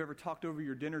of you have ever talked over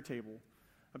your dinner table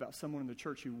about someone in the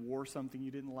church who wore something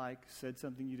you didn't like, said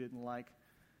something you didn't like,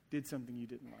 did something you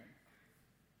didn't like?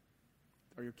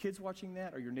 Are your kids watching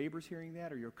that? Are your neighbors hearing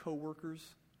that? Are your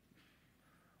coworkers?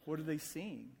 What are they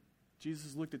seeing?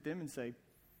 Jesus looked at them and said,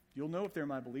 you'll know if they're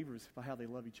my believers by how they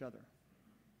love each other.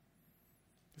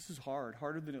 This is hard,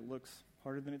 harder than it looks,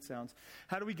 harder than it sounds.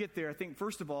 How do we get there? I think,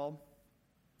 first of all,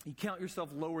 you count yourself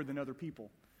lower than other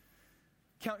people.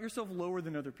 Count yourself lower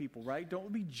than other people, right?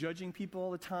 Don't be judging people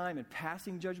all the time and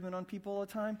passing judgment on people all the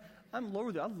time. I'm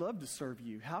lower than, I love to serve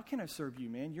you. How can I serve you,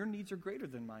 man? Your needs are greater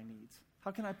than my needs.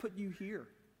 How can I put you here?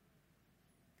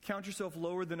 Count yourself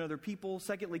lower than other people.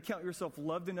 Secondly, count yourself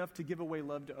loved enough to give away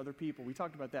love to other people. We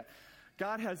talked about that.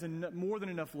 God has more than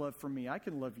enough love for me. I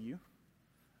can love you.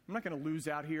 I'm not going to lose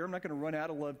out here. I'm not going to run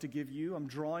out of love to give you. I'm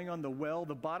drawing on the well,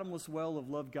 the bottomless well of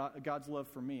love, God's love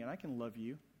for me, and I can love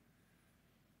you.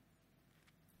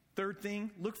 Third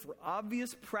thing, look for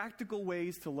obvious practical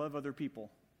ways to love other people.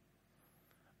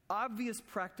 Obvious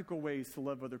practical ways to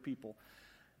love other people.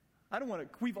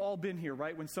 We've all been here,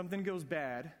 right? When something goes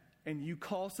bad and you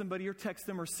call somebody or text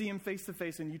them or see them face to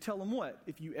face and you tell them what?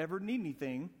 If you ever need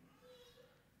anything,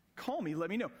 Call me, let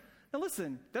me know. Now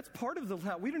listen, that's part of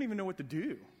we don't even know what to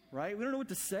do, right? We don't know what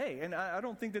to say. And I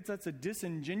don't think that's a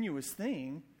disingenuous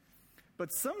thing.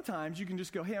 But sometimes you can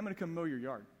just go, hey, I'm going to come mow your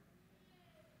yard.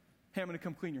 Hey, I'm going to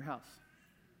come clean your house.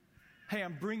 Hey,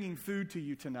 I'm bringing food to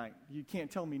you tonight. You can't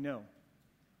tell me no.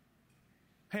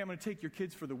 Hey, I'm going to take your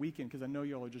kids for the weekend because I know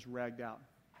y'all are just ragged out.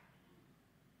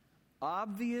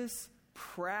 Obvious,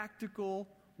 practical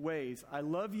ways. I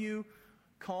love you.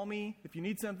 Call me if you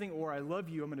need something, or I love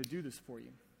you. I'm going to do this for you.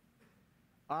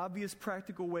 Obvious,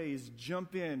 practical ways.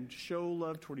 Jump in. Show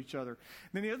love toward each other. And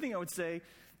then the other thing I would say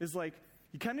is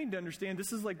you kind of need to understand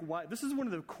this is one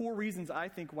of the core reasons I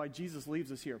think why Jesus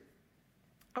leaves us here.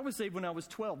 I was saved when I was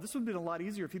 12. This would have been a lot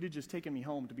easier if he'd have just taken me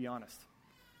home, to be honest.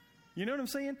 You know what I'm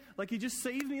saying? He just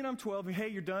saved me and I'm 12. And, hey,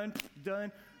 you're done.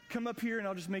 Come up here and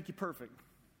I'll just make you perfect.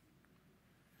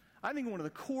 I think one of the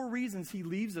core reasons he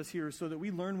leaves us here is so that we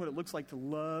learn what it looks like to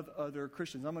love other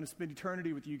Christians. I'm going to spend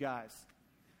eternity with you guys.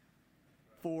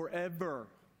 Forever.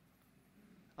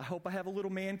 I hope I have a little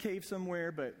man cave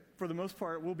somewhere, but for the most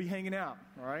part, we'll be hanging out,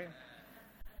 all right?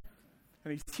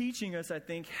 And he's teaching us, I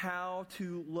think, how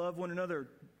to love one another.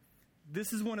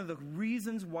 This is one of the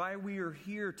reasons why we are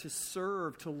here, to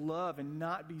serve, to love, and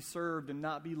not be served and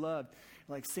not be loved.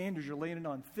 Like Sanders, you're laying it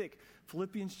on thick.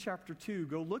 Philippians chapter 2,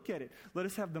 go look at it. Let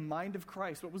us have the mind of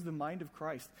Christ. What was the mind of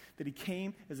Christ? That he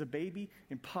came as a baby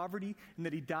in poverty, and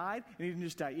that he died, and he didn't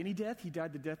just die any death. He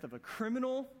died the death of a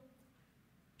criminal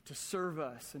to serve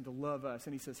us and to love us.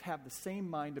 And he says, have the same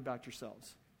mind about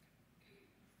yourselves.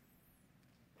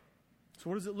 So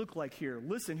what does it look like here?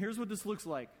 Listen, here's what this looks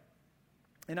like.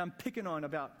 And I'm picking on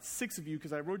about 6 of you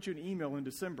because I wrote you an email in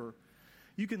December.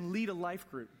 You can lead a life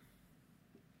group.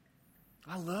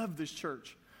 I love this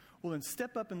church. Well, then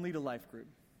step up and lead a life group.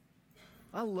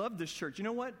 I love this church. You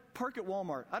know what? Park at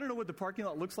Walmart. I don't know what the parking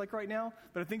lot looks like right now,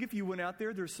 but I think if you went out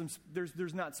there,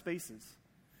 there's not spaces.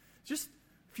 Just,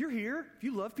 if you're here, if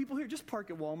you love people here, just park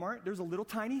at Walmart. There's a little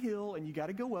tiny hill, and you got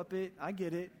to go up it. I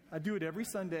get it. I do it every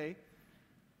Sunday.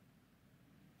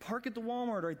 Park at the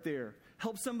Walmart right there.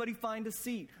 Help somebody find a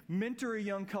seat. Mentor a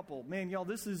young couple. Man, y'all,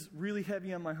 this is really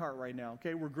heavy on my heart right now,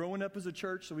 okay? We're growing up as a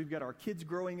church, so we've got our kids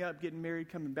growing up, getting married,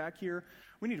 coming back here.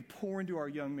 We need to pour into our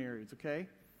young marrieds, okay?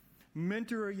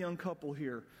 Mentor a young couple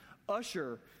here.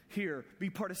 Usher here.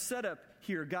 Be part of setup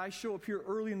here. Guys show up here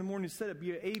early in the morning to set up.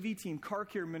 Be an AV team, car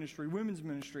care ministry, women's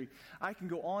ministry. I can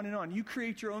go on and on. You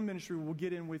create your own ministry, we'll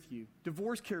get in with you.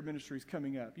 Divorce care ministry is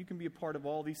coming up. You can be a part of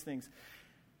all these things.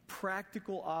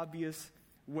 Practical, obvious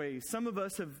ways. Some of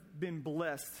us have been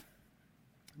blessed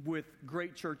with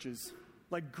great churches,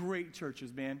 like great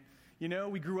churches, man. You know,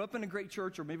 we grew up in a great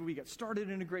church, or maybe we got started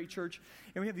in a great church,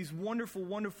 and we have these wonderful,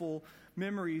 wonderful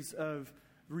memories of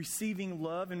receiving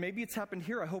love, and maybe it's happened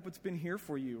here. I hope it's been here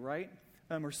for you, right?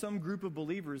 Or some group of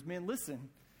believers. Man, listen,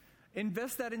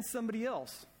 invest that in somebody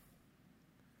else.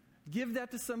 Give that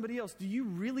to somebody else. Do you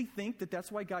really think that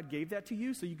that's why God gave that to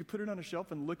you? So you could put it on a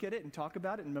shelf and look at it and talk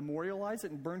about it and memorialize it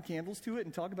and burn candles to it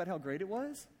and talk about how great it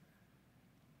was?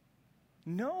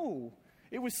 No.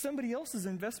 It was somebody else's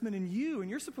investment in you, and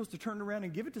you're supposed to turn around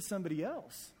and give it to somebody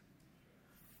else.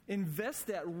 Invest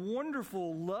that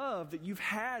wonderful love that you've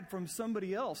had from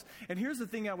somebody else. And here's the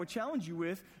thing I would challenge you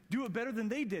with. Do it better than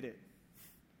they did it.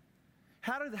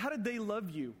 How did they love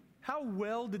you? How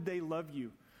well did they love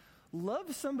you?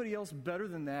 Love somebody else better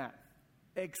than that.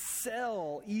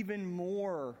 Excel even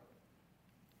more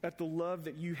at the love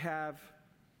that you have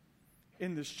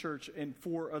in this church and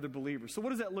for other believers. So what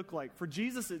does that look like? For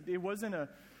Jesus, it wasn't a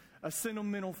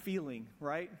sentimental feeling,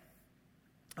 right?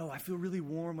 Oh, I feel really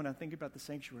warm when I think about the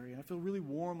sanctuary, and I feel really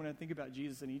warm when I think about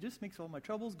Jesus, and he just makes all my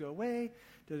troubles go away.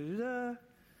 Da-da-da-da.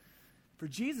 For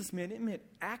Jesus, man, it meant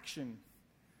action.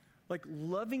 Like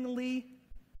lovingly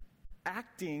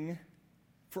acting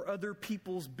for other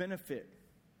people's benefit,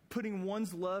 putting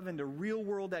one's love into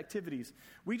real-world activities.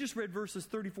 We just read verses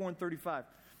 34 and 35.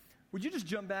 Would you just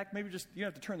jump back? Maybe just, you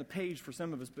don't have to turn the page for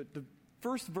some of us, but the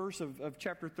first verse of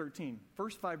chapter 13,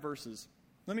 first 5 verses.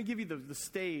 Let me give you the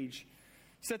stage,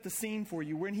 set the scene for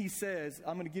you when he says,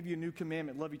 I'm going to give you a new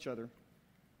commandment, love each other.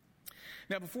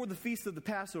 Now, before the feast of the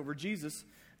Passover, Jesus,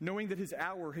 knowing that his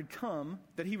hour had come,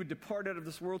 that he would depart out of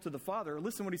this world to the Father,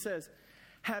 listen what he says.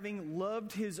 Having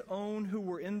loved his own who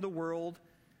were in the world,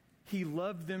 he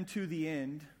loved them to the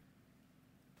end.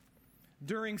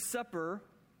 During supper,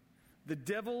 the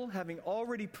devil, having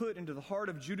already put into the heart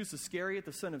of Judas Iscariot,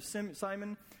 the son of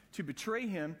Simon, to betray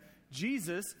him,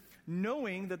 Jesus,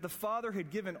 knowing that the Father had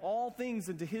given all things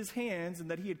into his hands and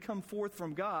that he had come forth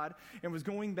from God and was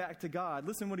going back to God.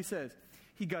 Listen what he says.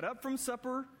 He got up from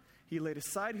supper, he laid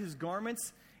aside his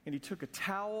garments, and he took a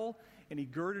towel, and he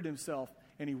girded himself,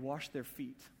 and he washed their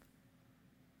feet.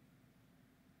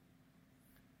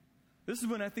 This is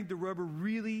when I think the rubber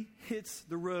really hits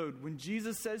the road. When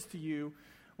Jesus says to you,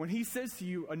 when he says to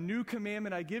you, a new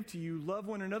commandment I give to you, love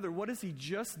one another, what has he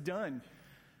just done?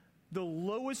 The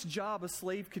lowest job a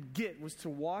slave could get was to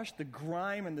wash the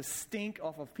grime and the stink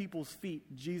off of people's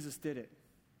feet. Jesus did it.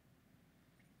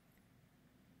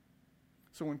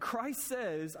 So when Christ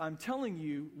says, I'm telling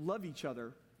you, love each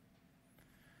other,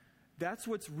 that's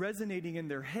what's resonating in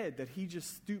their head, that he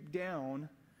just stooped down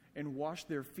and washed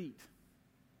their feet.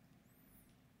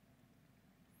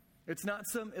 It's not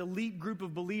some elite group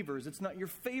of believers. It's not your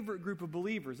favorite group of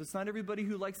believers. It's not everybody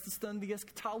who likes to stun the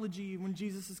eschatology when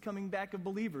Jesus is coming back of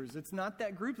believers. It's not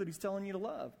that group that he's telling you to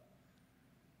love.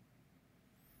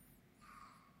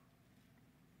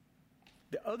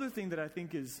 The other thing that I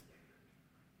think is,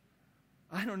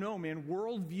 I don't know, man,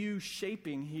 worldview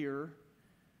shaping here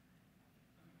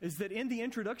is that in the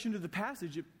introduction to the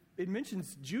passage, it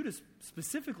mentions Judas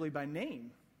specifically by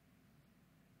name.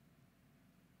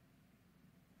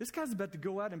 This guy's about to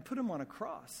go out and put him on a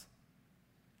cross.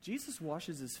 Jesus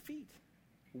washes his feet.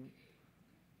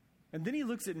 And then he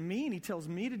looks at me and he tells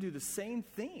me to do the same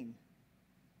thing.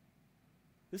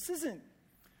 This isn't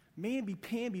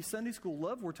mamby-pamby Sunday school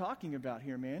love we're talking about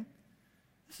here, man.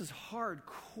 This is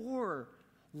hardcore,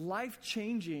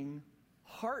 life-changing,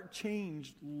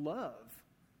 heart-changed love.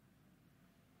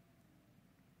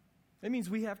 That means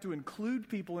we have to include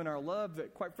people in our love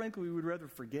that, quite frankly, we would rather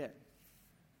forget.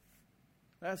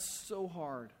 That's so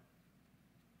hard.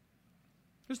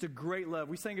 Just a great love.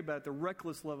 We sang about it, the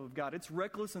reckless love of God. It's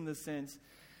reckless in the sense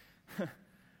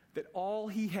that all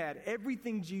he had,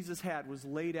 everything Jesus had, was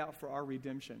laid out for our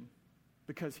redemption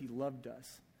because he loved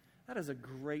us. That is a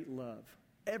great love.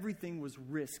 Everything was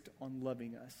risked on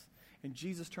loving us. And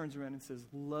Jesus turns around and says,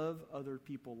 love other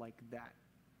people like that.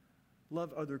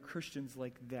 Love other Christians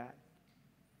like that.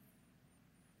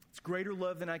 It's greater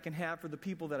love than I can have for the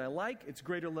people that I like. It's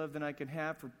greater love than I can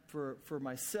have for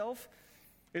myself.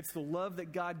 It's the love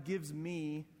that God gives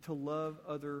me to love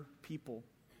other people.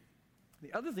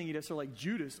 The other thing he does, so like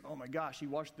Judas, oh my gosh, he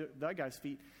washed that guy's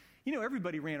feet. You know,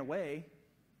 everybody ran away.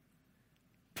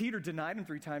 Peter denied him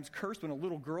 3 times, cursed when a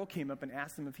little girl came up and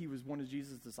asked him if he was one of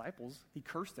Jesus' disciples. He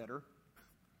cursed at her.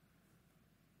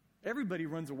 Everybody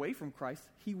runs away from Christ.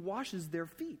 He washes their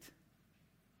feet.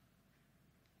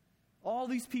 All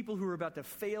these people who are about to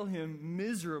fail him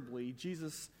miserably,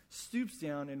 Jesus stoops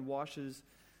down and washes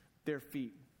their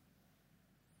feet.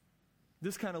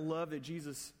 This kind of love that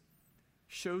Jesus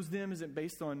shows them isn't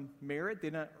based on merit.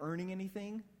 They're not earning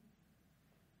anything.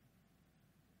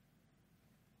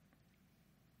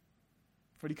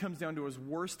 When he comes down to his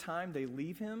worst time, they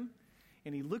leave him,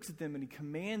 and he looks at them and he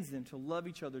commands them to love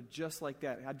each other just like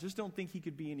that. I just don't think he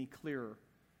could be any clearer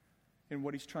in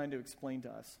what he's trying to explain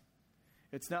to us.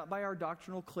 It's not by our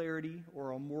doctrinal clarity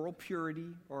or our moral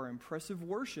purity or our impressive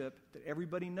worship that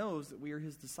everybody knows that we are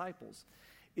his disciples.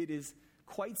 It is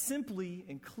quite simply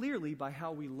and clearly by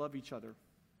how we love each other.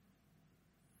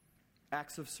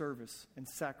 Acts of service and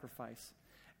sacrifice.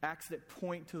 Acts that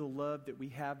point to the love that we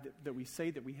have, that we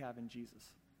say that we have in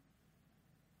Jesus.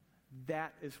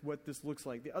 That is what this looks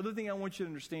like. The other thing I want you to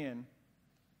understand,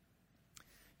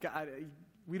 God,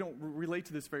 we don't relate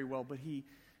to this very well, but he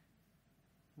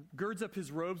girds up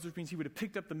his robes, which means he would have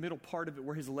picked up the middle part of it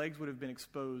where his legs would have been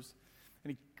exposed.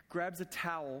 And he grabs a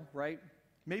towel, right?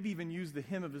 Maybe even used the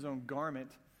hem of his own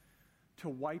garment to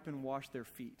wipe and wash their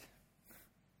feet.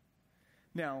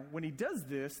 Now, when he does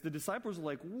this, the disciples are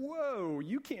like, whoa,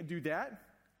 you can't do that.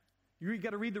 You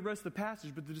got to read the rest of the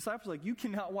passage, but the disciples are like, you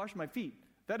cannot wash my feet.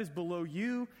 That is below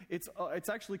you. It's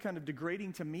actually kind of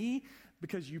degrading to me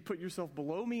because you put yourself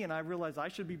below me and I realize I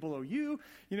should be below you.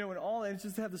 You know, and all, and it's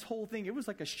just to have this whole thing. It was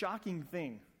like a shocking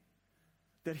thing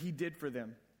that he did for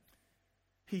them.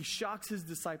 He shocks his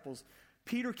disciples.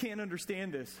 Peter can't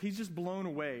understand this. He's just blown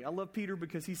away. I love Peter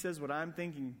because he says what I'm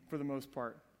thinking for the most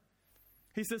part.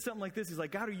 He says something like this. He's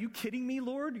like, God, are you kidding me,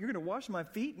 Lord? You're going to wash my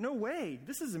feet? No way.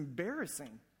 This is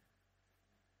embarrassing.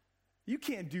 You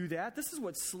can't do that. This is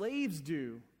what slaves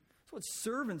do. It's what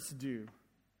servants do.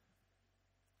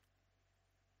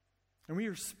 And we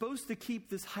are supposed to keep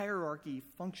this hierarchy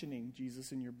functioning,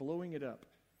 Jesus, and you're blowing it up.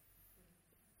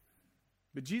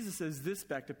 But Jesus says this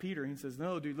back to Peter. He says,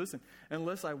 no, dude, listen.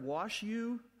 Unless I wash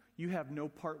you, you have no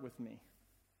part with me.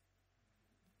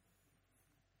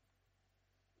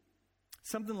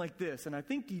 Something like this, and I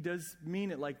think he does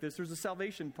mean it like this. There's a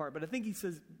salvation part, but I think he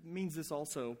means this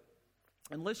also.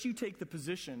 Unless you take the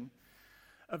position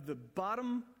of the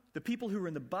people who are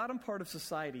in the bottom part of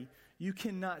society, you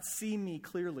cannot see me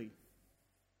clearly.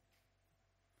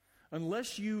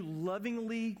 Unless you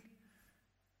lovingly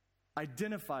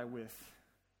identify with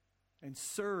and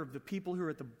serve the people who are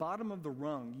at the bottom of the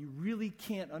rung, you really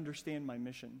can't understand my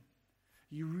mission.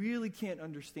 You really can't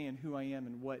understand who I am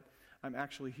and what I'm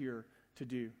actually here to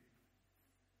do.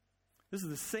 This is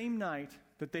the same night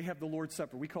that they have the Lord's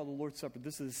Supper. We call it the Lord's Supper.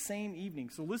 This is the same evening.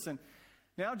 So listen,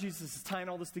 now Jesus is tying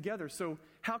all this together. So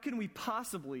how can we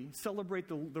possibly celebrate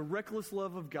the reckless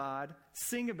love of God,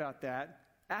 sing about that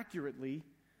accurately?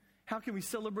 How can we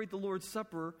celebrate the Lord's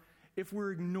Supper if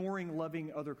we're ignoring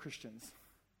loving other Christians?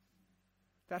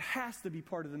 That has to be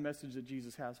part of the message that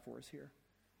Jesus has for us here.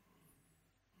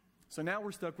 So now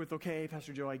we're stuck with, okay,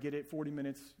 Pastor Joe, I get it. 40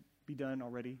 minutes, be done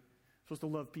already. I'm supposed to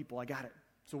love people. I got it.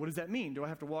 So what does that mean? Do I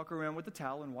have to walk around with a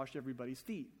towel and wash everybody's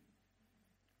feet?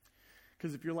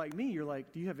 Because if you're like me, you're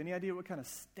like, do you have any idea what kind of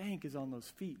stank is on those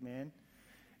feet, man?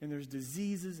 And there's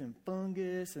diseases and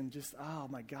fungus and just, oh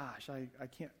my gosh, I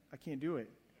can't do it.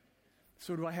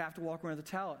 So do I have to walk around with a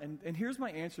towel? And here's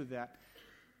my answer to that.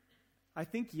 I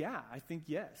think yes. I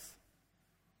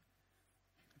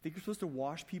think you're supposed to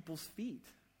wash people's feet.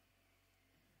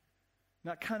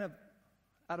 Not kind of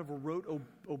out of a rote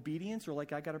obedience or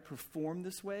like I got to perform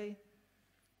this way.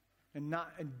 And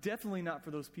definitely not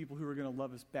for those people who are going to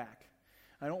love us back.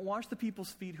 I don't wash the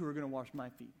people's feet who are going to wash my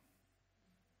feet.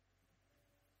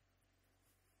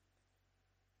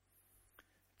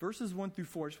 Verses 1 through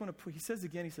 4, he says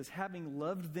again, he says, having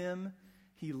loved them,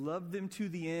 he loved them to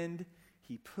the end.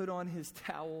 He put on his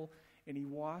towel and he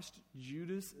washed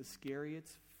Judas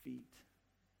Iscariot's feet.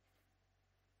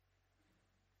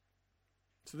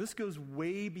 So this goes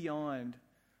way beyond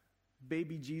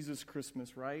baby Jesus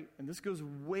Christmas, right? And this goes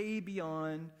way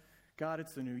beyond, God,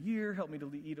 it's the new year. Help me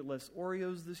to eat less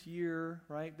Oreos this year,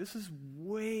 right? This is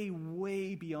way,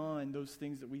 way beyond those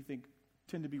things that we think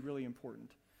tend to be really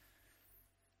important.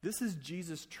 This is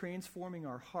Jesus transforming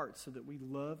our hearts so that we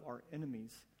love our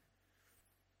enemies.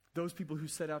 Those people who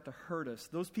set out to hurt us.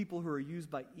 Those people who are used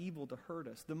by evil to hurt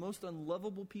us. The most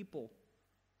unlovable people.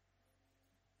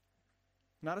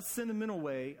 Not a sentimental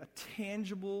way, a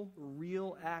tangible,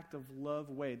 real act of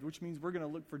love way, which means we're going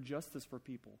to look for justice for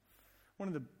people. One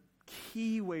of the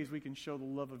key ways we can show the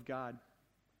love of God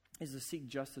is to seek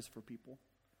justice for people,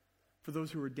 for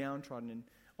those who are downtrodden and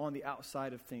on the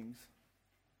outside of things.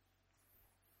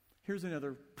 Here's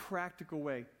another practical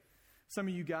way. Some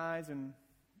of you guys and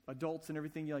adults and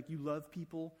everything, you love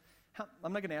people.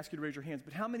 I'm not going to ask you to raise your hands,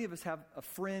 but how many of us have a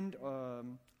friend,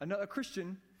 a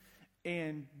Christian,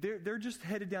 and they're just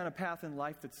headed down a path in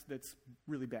life that's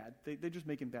really bad. They're just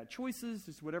making bad choices,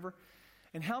 just whatever.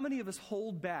 And how many of us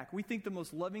hold back? We think the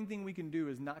most loving thing we can do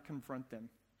is not confront them.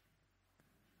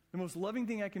 The most loving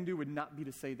thing I can do would not be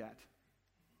to say that.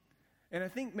 And I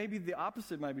think maybe the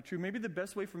opposite might be true. Maybe the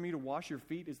best way for me to wash your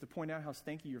feet is to point out how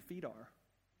stanky your feet are.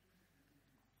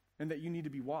 And that you need to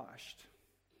be washed.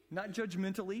 Not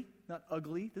judgmentally, not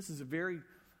ugly. This is a very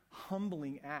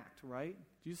humbling act, right?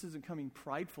 Jesus isn't coming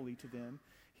pridefully to them.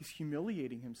 He's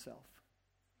humiliating himself.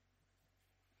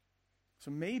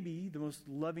 So maybe the most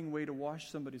loving way to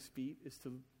wash somebody's feet is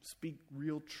to speak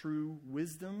real, true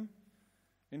wisdom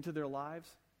into their lives.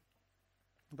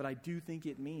 But I do think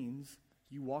it means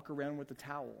you walk around with a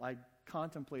towel. I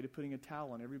contemplated putting a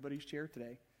towel on everybody's chair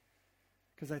today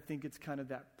because I think it's kind of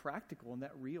that practical and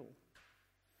that real.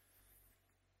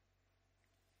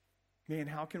 Man,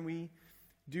 how can we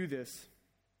do this?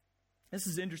 This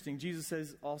is interesting. Jesus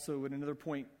says also at another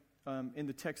point in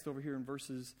the text over here in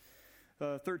verses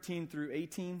 13 through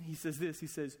 18, he says this. He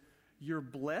says, you're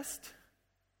blessed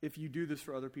if you do this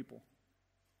for other people.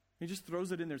 He just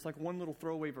throws it in there. It's like one little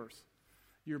throwaway verse.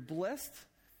 You're blessed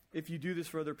if you do this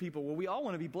for other people. Well, we all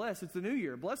want to be blessed. It's the new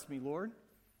year. Bless me, Lord.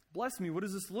 Bless me. What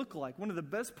does this look like? One of the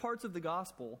best parts of the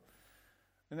gospel,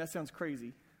 and that sounds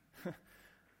crazy.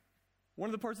 One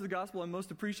of the parts of the gospel I'm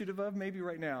most appreciative of, maybe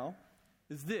right now,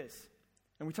 is this.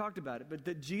 And we talked about it, but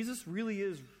that Jesus really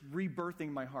is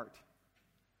rebirthing my heart.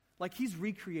 Like he's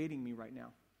recreating me right now.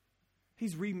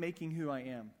 He's remaking who I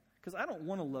am. Because I don't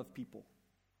want to love people.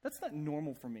 That's not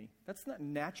normal for me. That's not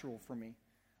natural for me,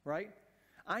 right?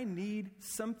 I need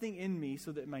something in me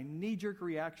so that my knee-jerk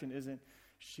reaction isn't,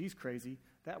 she's crazy,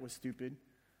 that was stupid.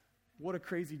 What a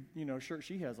crazy, shirt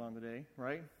she has on today,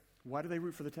 right? Why do they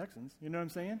root for the Texans? You know what I'm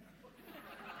saying?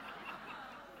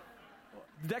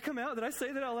 Did that come out? Did I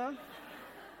say that out loud?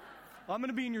 I'm going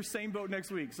to be in your same boat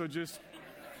next week, so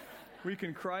we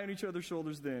can cry on each other's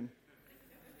shoulders then.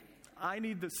 I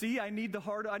need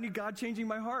God changing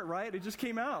my heart, right? It just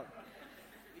came out.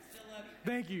 We still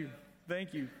love you.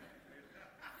 Thank you.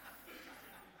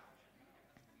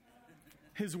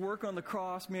 His work on the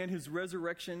cross, man, his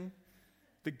resurrection,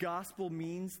 the gospel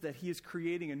means that he is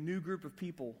creating a new group of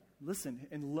people. Listen,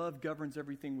 and love governs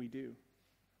everything we do.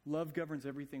 Love governs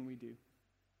everything we do.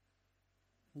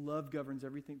 Love governs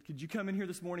everything. Could you come in here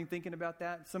this morning thinking about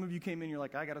that? Some of you came in, you're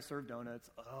like, I got to serve donuts.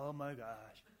 Oh my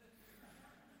gosh.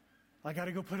 I got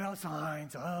to go put out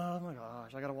signs. Oh my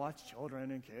gosh. I got to watch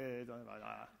children and kids.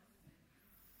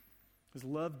 Is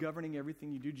love governing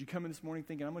everything you do? Did you come in this morning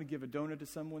thinking, I'm going to give a donut to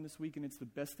someone this week, and it's the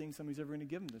best thing somebody's ever going to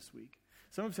give them this week?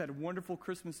 Some of us had wonderful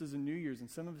Christmases and New Year's, and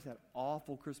some of us had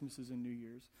awful Christmases and New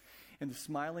Year's. And the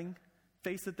smiling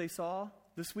face that they saw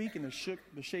this week, and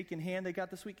the shaking hand they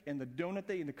got this week, and the donut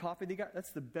and the coffee they got,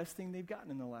 that's the best thing they've gotten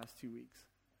in the last 2 weeks.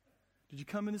 Did you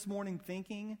come in this morning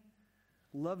thinking,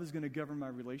 love is going to govern my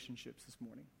relationships this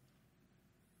morning?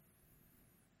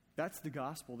 That's the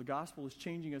gospel. The gospel is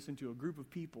changing us into a group of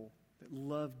people that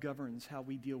love governs how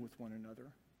we deal with one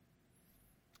another.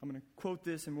 I'm going to quote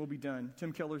this and we'll be done.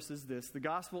 Tim Keller says this: the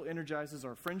gospel energizes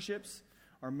our friendships,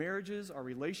 our marriages, our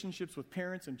relationships with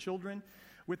parents and children,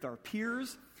 with our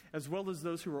peers, as well as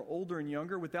those who are older and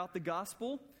younger. Without the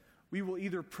gospel, we will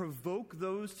either provoke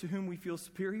those to whom we feel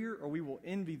superior, or we will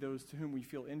envy those to whom we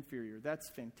feel inferior. That's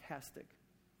fantastic.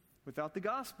 Without the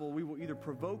gospel, we will either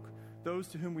provoke those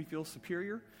to whom we feel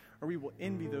superior, or we will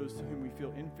envy those to whom we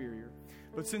feel inferior.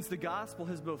 But since the gospel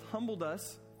has both humbled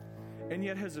us and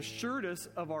yet has assured us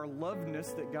of our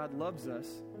loveness, that God loves us,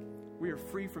 we are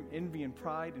free from envy and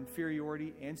pride,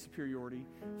 inferiority and superiority,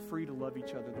 free to love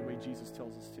each other the way Jesus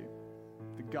tells us to.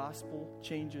 The gospel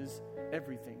changes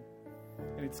everything,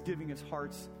 and it's giving us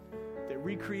hearts that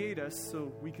recreate us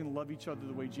so we can love each other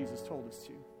the way Jesus told us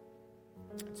to.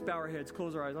 Let's bow our heads,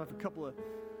 close our eyes. I have a couple of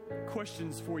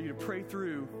questions for you to pray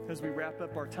through as we wrap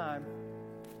up our time.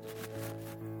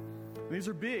 These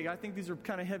are big. I think these are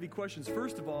kind of heavy questions.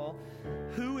 First of all,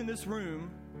 who in this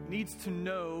room needs to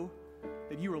know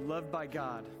that you are loved by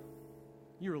God?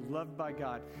 You are loved by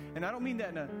God. And I don't mean that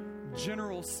in a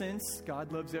general sense.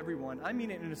 God loves everyone. I mean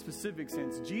it in a specific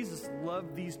sense. Jesus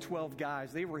loved these 12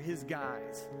 guys. They were his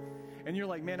guys. And you're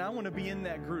like, man, I want to be in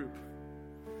that group.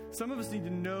 Some of us need to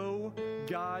know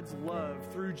God's love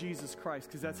through Jesus Christ,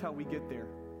 because that's how we get there.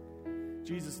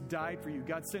 Jesus died for you.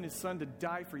 God sent his son to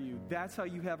die for you. That's how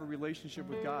you have a relationship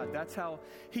with God. That's how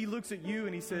he looks at you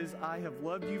and he says, I have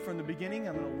loved you from the beginning.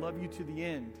 I'm going to love you to the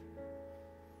end,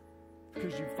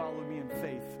 because you followed me in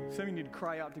faith. Some of you need to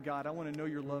cry out to God, I want to know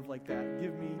your love like that.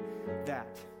 Give me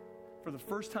that. For the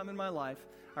first time in my life,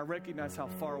 I recognize how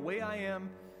far away I am,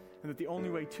 and that the only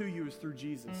way to you is through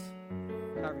Jesus.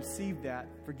 I received that.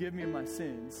 Forgive me of my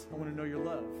sins. I want to know your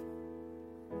love.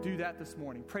 Do that this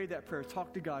morning. Pray that prayer.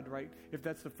 Talk to God, right, if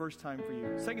that's the first time for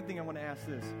you. Second thing I want to ask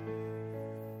this: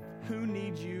 who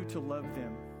needs you to love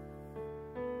them?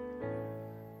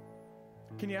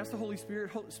 Can you ask the Holy Spirit,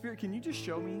 Holy Spirit, can you just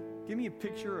show me? Give me a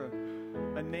picture,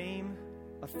 a name,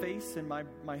 a face in my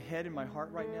head and my heart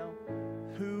right now.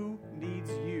 Who needs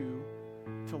you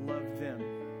to love them?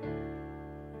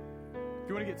 If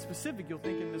you want to get specific, you'll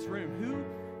think in this room,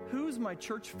 who's my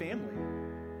church family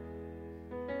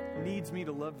needs me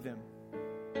to love them?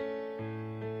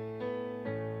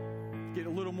 Get a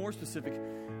little more specific.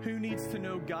 Who needs to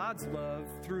know God's love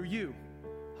through you?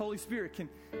 Holy Spirit,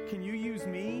 can you use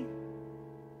me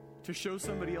to show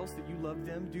somebody else that you love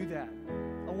them? Do that.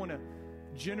 I want to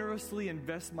generously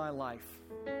invest my life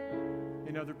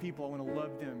in other people. I want to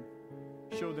love them.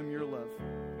 Show them your love.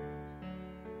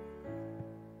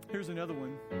 Here's another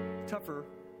one, tougher.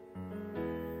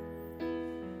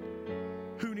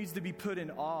 Who needs to be put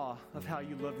in awe of how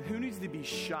you love them? Who needs to be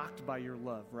shocked by your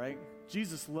love, right?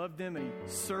 Jesus loved them and he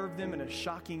served them in a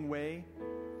shocking way.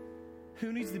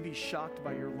 Who needs to be shocked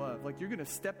by your love? Like, you're going to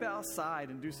step outside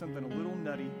and do something a little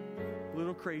nutty, a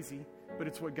little crazy, but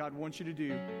it's what God wants you to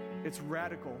do. It's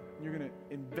radical. You're going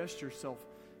to invest yourself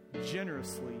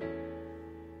generously.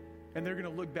 And they're going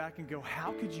to look back and go,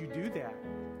 how could you do that?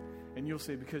 And you'll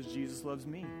say, because Jesus loves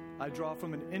me. I draw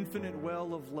from an infinite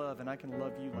well of love, and I can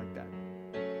love you like that.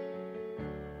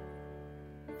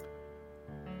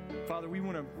 Father, we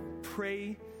want to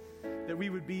pray that we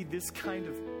would be this kind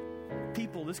of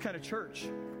people, this kind of church.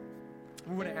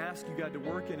 We want to ask you, God, to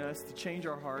work in us, to change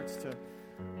our hearts, to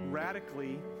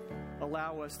radically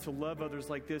allow us to love others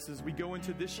like this. As we go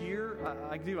into this year,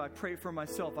 I pray for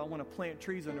myself. I want to plant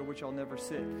trees under which I'll never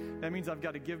sit. That means I've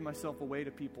got to give myself away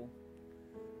to people.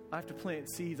 I have to plant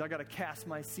seeds. I got to cast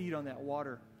my seed on that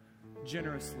water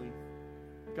generously.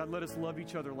 God, let us love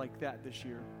each other like that this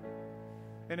year.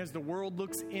 And as the world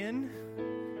looks in,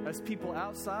 as people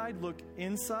outside look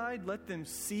inside, let them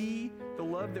see the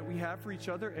love that we have for each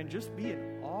other and just be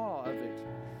in awe of it.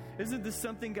 Isn't this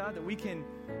something, God, that we can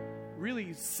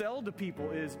really sell to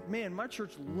people? Is, man, my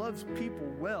church loves people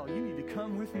well. You need to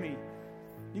come with me.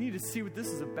 You need to see what this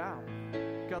is about.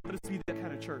 God, let us be that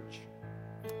kind of church.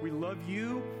 We love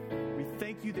you. We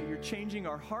thank you that you're changing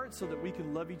our hearts so that we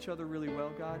can love each other really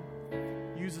well, God.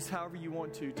 Use us however you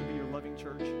want to be your loving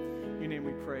church. In your name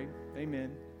we pray.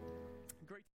 Amen.